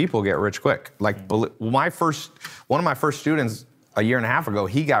seen people get rich quick. One of my first students a year and a half ago,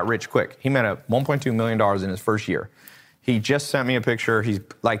 he got rich quick. He made $1.2 million in his first year. He just sent me a picture.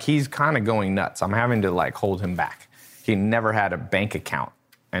 He's kind of going nuts. I'm having to hold him back. He never had a bank account.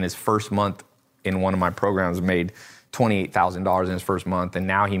 And his first month in one of my programs made $28,000 in his first month. And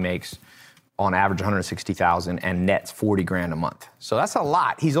now he makes on average 160,000 and nets 40 grand a month. So that's a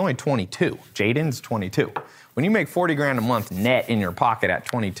lot. He's only 22. Jaden's 22. When you make 40 grand a month net in your pocket at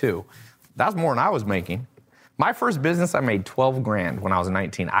 22, that's more than I was making. My first business, I made 12 grand when I was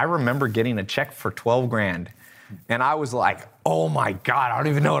 19. I remember getting a check for 12 grand. And I was like, oh my God, I don't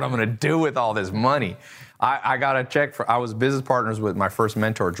even know what I'm gonna do with all this money. I got a check I was business partners with my first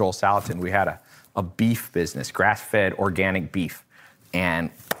mentor, Joel Salatin. We had a beef business, grass-fed organic beef. And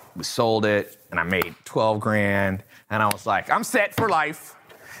we sold it, and I made 12 grand. And I was like, I'm set for life.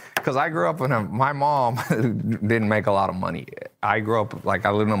 Because I grew up my mom didn't make a lot of money. I grew up, I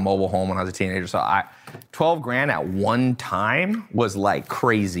lived in a mobile home when I was a teenager. So 12 grand at one time was like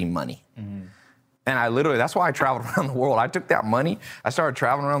crazy money. Mm-hmm. And that's why I traveled around the world. I took that money, I started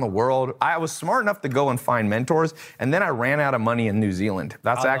traveling around the world. I was smart enough to go and find mentors, and then I ran out of money in New Zealand.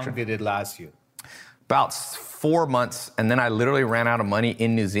 How long did it last you? About 4 months, and then I literally ran out of money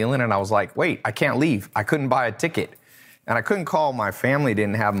in New Zealand, and I was like, wait, I can't leave. I couldn't buy a ticket. And I couldn't call my family,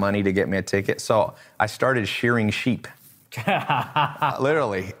 didn't have money to get me a ticket, so I started shearing sheep.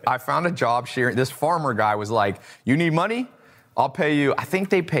 Literally, I found a job shearing. This farmer guy was like, you need money? I'll pay you. I think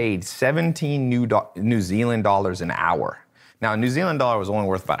they paid 17 New Zealand dollars an hour. Now, a New Zealand dollar was only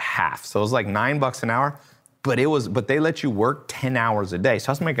worth about half, so it was like $9 an hour, but they let you work 10 hours a day, so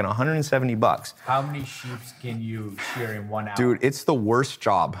I was making 170 bucks. How many sheep can you shear in 1 hour? Dude, it's the worst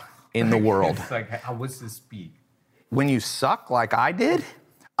job in the world. It's like, what's the speed? When you suck like I did,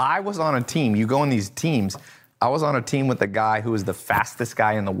 I was on a team. You go in these teams. I was on a team with a guy who was the fastest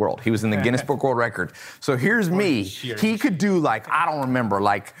guy in the world. He was in the Guinness Book World Record. So here's me. He could do I don't remember,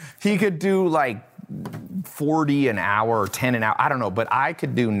 he could do 40 an hour or 10 an hour. I don't know, but I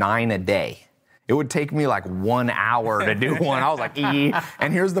could do 9 a day. It would take me 1 hour to do one. I was like,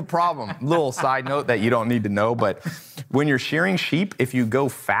 And here's the problem. Little side note that you don't need to know, but when you're shearing sheep, if you go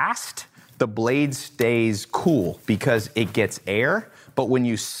fast, the blade stays cool because it gets air. But when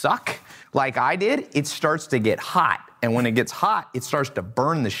you suck, like I did, it starts to get hot. And when it gets hot, it starts to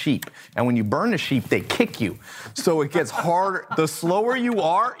burn the sheep. And when you burn the sheep, they kick you. So it gets harder. The slower you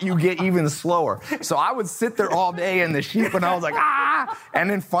are, you get even slower. So I would sit there all day in the sheep, and I was like, ah! And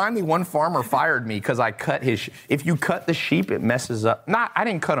then finally, one farmer fired me because I cut his. If you cut the sheep, it messes up. I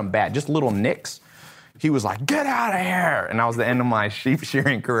didn't cut them bad, just little nicks. He was like, get out of here. And that was the end of my sheep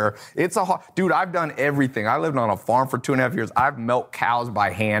shearing career. Dude, I've done everything. I lived on a farm for 2.5 years. I've milked cows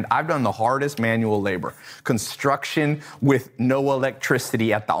by hand. I've done the hardest manual labor. Construction with no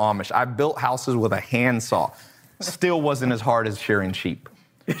electricity at the Amish. I've built houses with a handsaw. Still wasn't as hard as shearing sheep.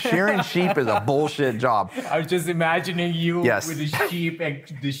 Shearing sheep is a bullshit job. I was just imagining you Yes. with a sheep, and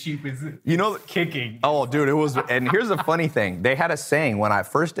the sheep is kicking. Oh, dude, it was. And here's the funny thing. They had a saying when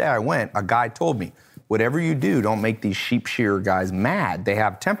first day I went, a guy told me, whatever you do, don't make these sheep shearer guys mad. They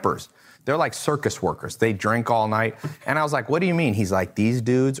have tempers. They're like circus workers. They drink all night. And I was like, what do you mean? He's like, these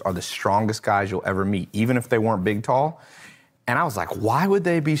dudes are the strongest guys you'll ever meet, even if they weren't big, tall. And I was like, why would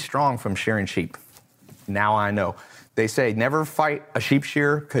they be strong from shearing sheep? Now I know. They say never fight a sheep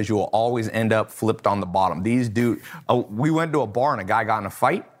shearer because you will always end up flipped on the bottom. These dudes, we went to a bar and a guy got in a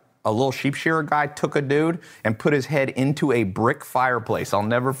fight. A little sheep shearer guy took a dude and put his head into a brick fireplace. I'll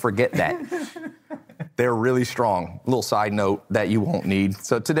never forget that. They're really strong. Little side note that you won't need.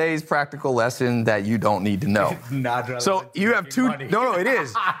 So today's practical lesson that you don't need to know. Not relevant. So you have two. Money. No, it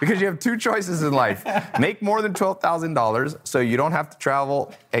is because you have two choices in life: make more than $12,000, so you don't have to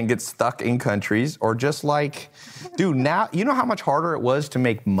travel and get stuck in countries, or just dude. Now you know how much harder it was to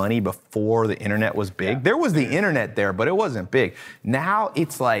make money before the internet was big. Yeah. There was the internet there, but it wasn't big. Now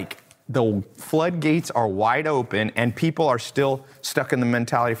it's the floodgates are wide open, and people are still stuck in the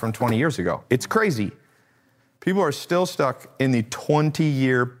mentality from 20 years ago. It's crazy. People are still stuck in the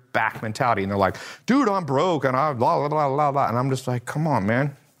 20-year back mentality, and they're like, dude, I'm broke, and I blah, blah, blah, blah, blah. And I'm just like, come on,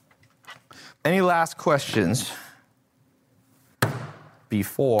 man. Any last questions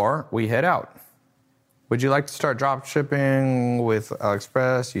before we head out? Would you like to start drop shipping with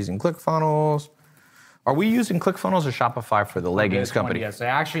AliExpress using ClickFunnels? Are we using ClickFunnels or Shopify for the leggings company? Yes,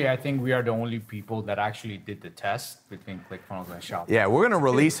 actually, I think we are the only people that actually did the test between ClickFunnels and Shopify. Yeah, we're going to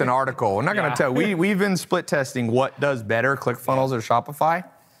release an article. We're not going to tell. We've been split testing what does better, ClickFunnels or Shopify,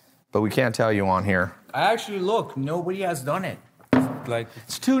 but we can't tell you on here. I actually look. Nobody has done it.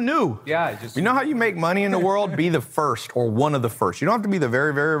 It's too new. Yeah, you know how you make money in the world? Be the first or one of the first. You don't have to be the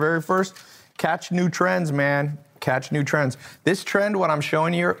very, very, very first. Catch new trends, man. Catch new trends. This trend, what I'm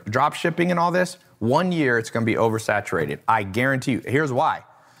showing you, drop shipping and all this. 1 year, it's going to be oversaturated. I guarantee you. Here's why.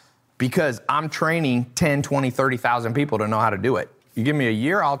 Because I'm training 10, 20, 30,000 people to know how to do it. You give me a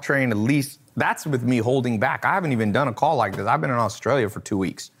year, I'll train at least. That's with me holding back. I haven't even done a call like this. I've been in Australia for 2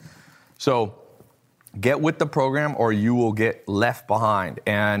 weeks. So get with the program or you will get left behind.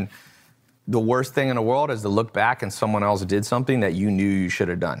 And the worst thing in the world is to look back and someone else did something that you knew you should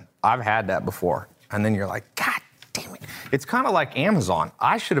have done. I've had that before. And then you're like, God damn it. It's kind of like Amazon.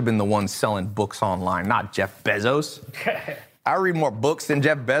 I should have been the one selling books online, not Jeff Bezos. I read more books than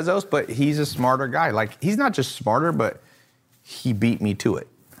Jeff Bezos, but he's a smarter guy. Like, he's not just smarter, but he beat me to it,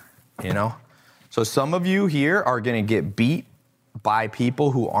 you know? So some of you here are going to get beat by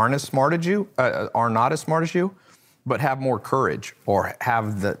people who aren't as smart as you, are not as smart as you, but have more courage or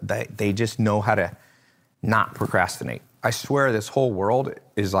have they just know how to not procrastinate. I swear this whole world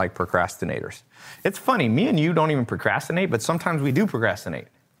is like procrastinators. It's funny, me and you don't even procrastinate, but sometimes we do procrastinate.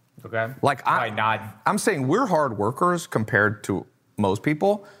 Okay. Like I'm saying we're hard workers compared to most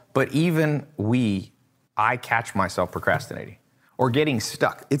people, but even I catch myself procrastinating or getting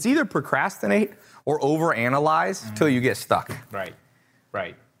stuck. It's either procrastinate or overanalyze till you get stuck.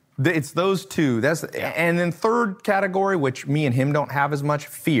 Right. It's those two. And then third category, which me and him don't have as much,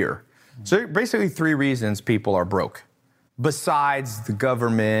 fear. So basically 3 reasons people are broke. Besides the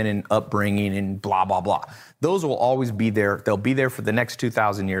government and upbringing and blah, blah, blah. Those will always be there. They'll be there for the next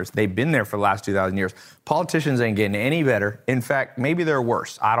 2,000 years. They've been there for the last 2,000 years. Politicians ain't getting any better. In fact, maybe they're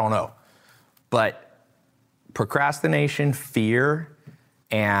worse. I don't know. But procrastination, fear,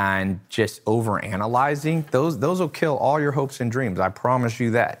 and just overanalyzing, those will kill all your hopes and dreams. I promise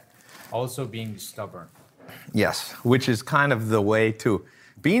you that. Also being stubborn. Yes, which is kind of the way to...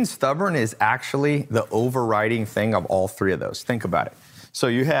 Being stubborn is actually the overriding thing of all 3 of those. Think about it. So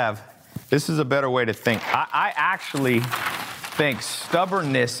this is a better way to think. I actually think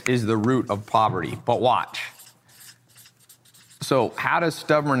stubbornness is the root of poverty, but watch. So how does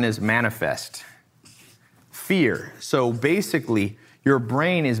stubbornness manifest? Fear. So basically, your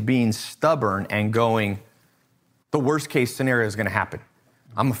brain is being stubborn and going, the worst case scenario is gonna happen.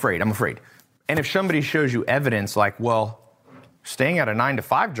 I'm afraid. And if somebody shows you evidence like, well, staying at a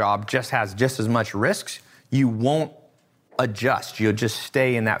 9-to-5 job just has just as much risks, you won't adjust. You'll just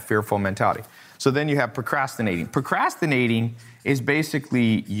stay in that fearful mentality. So then you have procrastinating. Procrastinating is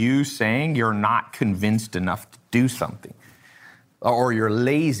basically you saying you're not convinced enough to do something. Or you're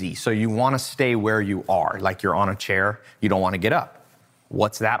lazy, so you want to stay where you are. Like you're on a chair, you don't want to get up.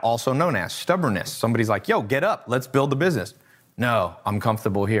 What's that also known as? Stubbornness. Somebody's like, yo, get up, let's build the business. No, I'm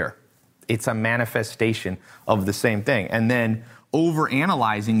comfortable here. It's a manifestation of the same thing. And then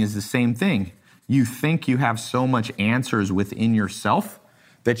overanalyzing is the same thing. You think you have so much answers within yourself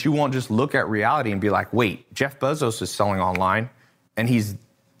that you won't just look at reality and be like, wait, Jeff Bezos is selling online and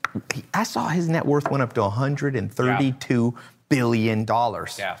I saw his net worth went up to $132 billion.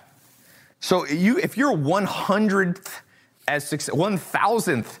 Yeah. So if you're 1/100th as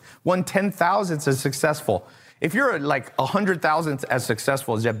 1,000th, 1/10,000th as successful, if you're like 100,000th as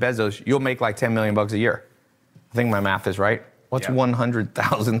successful as Jeff Bezos, you'll make like $10 million a year. I think my math is right. What's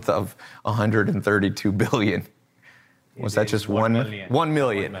 100,000th of 132 billion? Was that just 1 million? 1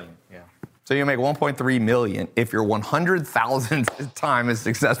 million. Yeah. So you make 1.3 million if you're 100,000th time as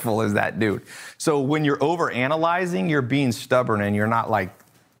successful as that dude. So when you're overanalyzing, you're being stubborn and you're not like,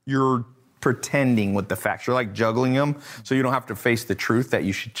 you're pretending with the facts. You're like juggling them so you don't have to face the truth that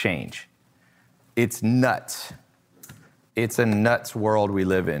you should change. It's nuts. It's a nuts world we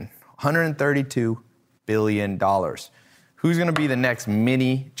live in. $132 billion. Who's going to be the next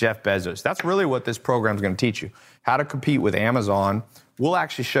mini Jeff Bezos? That's really what this program is going to teach you. How to compete with Amazon. We'll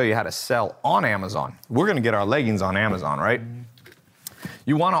actually show you how to sell on Amazon. We're going to get our leggings on Amazon, right?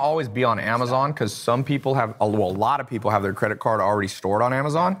 You want to always be on Amazon because some people have, a lot of people have their credit card already stored on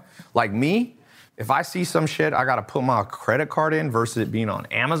Amazon. Like me, if I see some shit, I got to put my credit card in versus it being on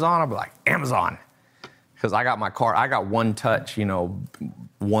Amazon, I'll be like, Amazon. Because I got my card, I got one touch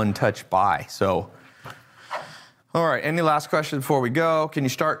buy. So, all right, any last questions before we go? Can you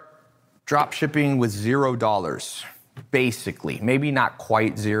start drop shipping with $0? Basically, maybe not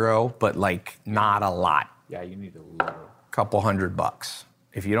quite zero, but like not a lot. Yeah, you need a little. Couple $100.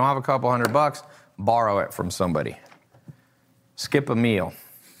 If you don't have a couple $100, borrow it from somebody. Skip a meal.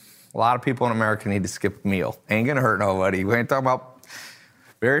 A lot of people in America need to skip a meal. Ain't gonna hurt nobody. We ain't talking about,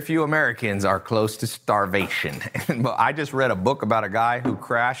 very few Americans are close to starvation. But I just read a book about a guy who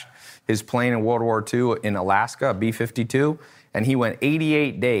crashed his plane in World War II in Alaska, a B-52, and he went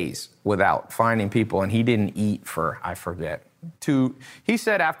 88 days without finding people, and he didn't eat for, I forget, he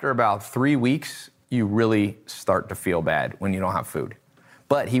said after about 3 weeks, you really start to feel bad when you don't have food.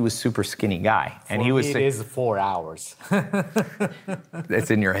 But he was super skinny guy. And he was it is 4 hours. It's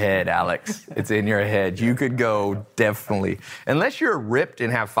in your head, Alex. It's in your head. You could go definitely. Unless you're ripped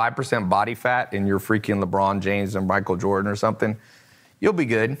and have 5% body fat and you're freaking LeBron James and Michael Jordan or something, you'll be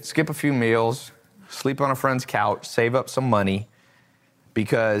good. Skip a few meals, sleep on a friend's couch, save up some money,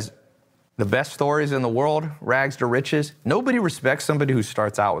 because the best stories in the world, rags to riches, nobody respects somebody who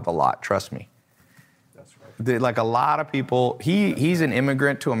starts out with a lot, trust me. That's right. Like a lot of people, he's an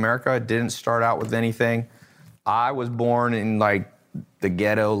immigrant to America, didn't start out with anything. I was born in like the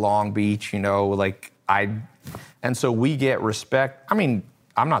ghetto, Long Beach, and so we get respect. I mean,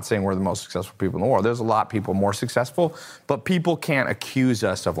 I'm not saying we're the most successful people in the world. There's a lot of people more successful, but people can't accuse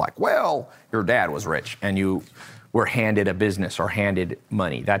us of like, well, your dad was rich and you were handed a business or handed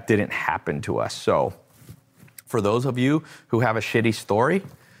money. That didn't happen to us. So for those of you who have a shitty story,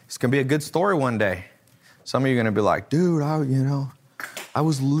 it's gonna be a good story one day. Some of you are gonna be like, dude, I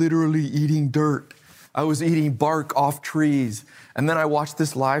was literally eating dirt. I was eating bark off trees. And then I watched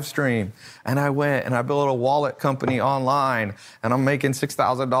this live stream and I went and I built a wallet company online and I'm making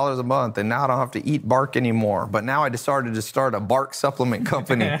 $6,000 a month and now I don't have to eat bark anymore. But now I decided to start a bark supplement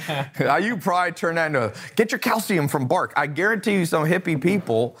company. You probably turn that into, get your calcium from bark. I guarantee you some hippie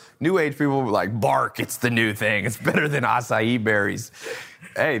people, new age people will be like, bark, it's the new thing. It's better than acai berries.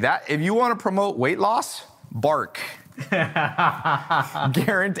 Hey, if you want to promote weight loss, bark.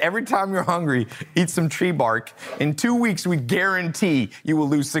 Guarantee every time you're hungry, eat some tree bark. In 2 weeks, we guarantee you will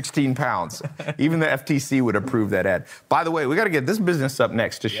lose 16 pounds. Even the FTC would approve that ad. By the way, we got to get this business up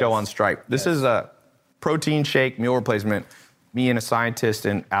next to show on Stripe. This is a protein shake meal replacement. Me and a scientist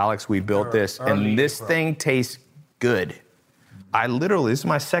and Alex, we built this, and this thing tastes good. This is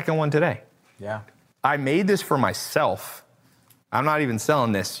my second one today. Yeah. I made this for myself. I'm not even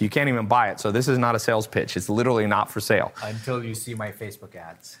selling this. You can't even buy it. So this is not a sales pitch. It's literally not for sale. Until you see my Facebook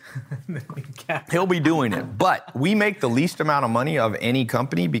ads. He'll be doing it. But we make the least amount of money of any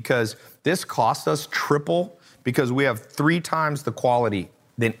company because this costs us triple because we have 3 times the quality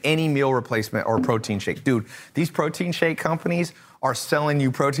than any meal replacement or protein shake. Dude, these protein shake companies are selling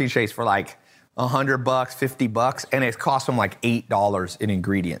you protein shakes for like $100, $50, and it costs them like $8 in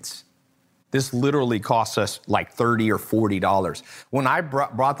ingredients. This literally costs us like $30 or $40. When I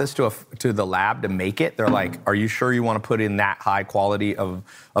brought this to the lab to make it, they're like, are you sure you want to put in that high quality of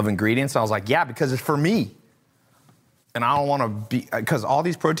ingredients? And I was like, yeah, because it's for me. And I don't want to be, because all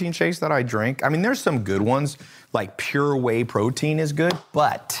these protein shakes that I drink, I mean, there's some good ones, like pure whey protein is good,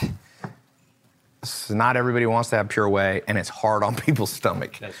 but not everybody wants to have pure whey, and it's hard on people's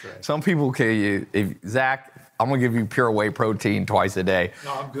stomach. That's right. Some people Zach, I'm going to give you pure whey protein twice a day.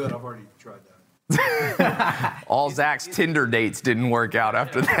 No, I'm good. I've already tried that. All Zach's Tinder dates didn't work out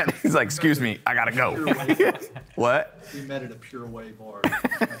after that. He's like, excuse me, I gotta go. What? We met at a Pure Whey bar.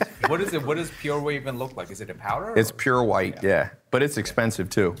 What is it? What does Pure Whey even look like? Is it a powder? It's pure white, yeah. But it's expensive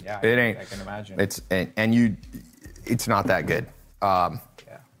too. Yeah, it ain't. I can imagine. It's not that good.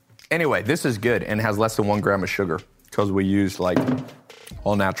 Anyway, this is good and has less than 1 gram of sugar because we use like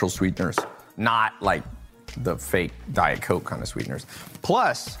all natural sweeteners, not like the fake Diet Coke kind of sweeteners.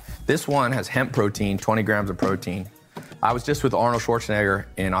 Plus, this one has hemp protein, 20 grams of protein. I was just with Arnold Schwarzenegger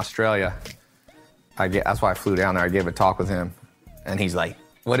in Australia. That's why I flew down there. I gave a talk with him. And he's like,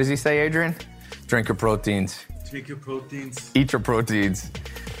 what does he say, Adrian? Drink your proteins. Take your proteins. Eat your proteins.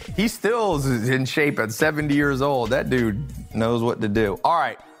 He still is in shape at 70 years old. That dude knows what to do. All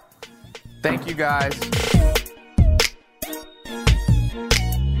right. Thank you, guys.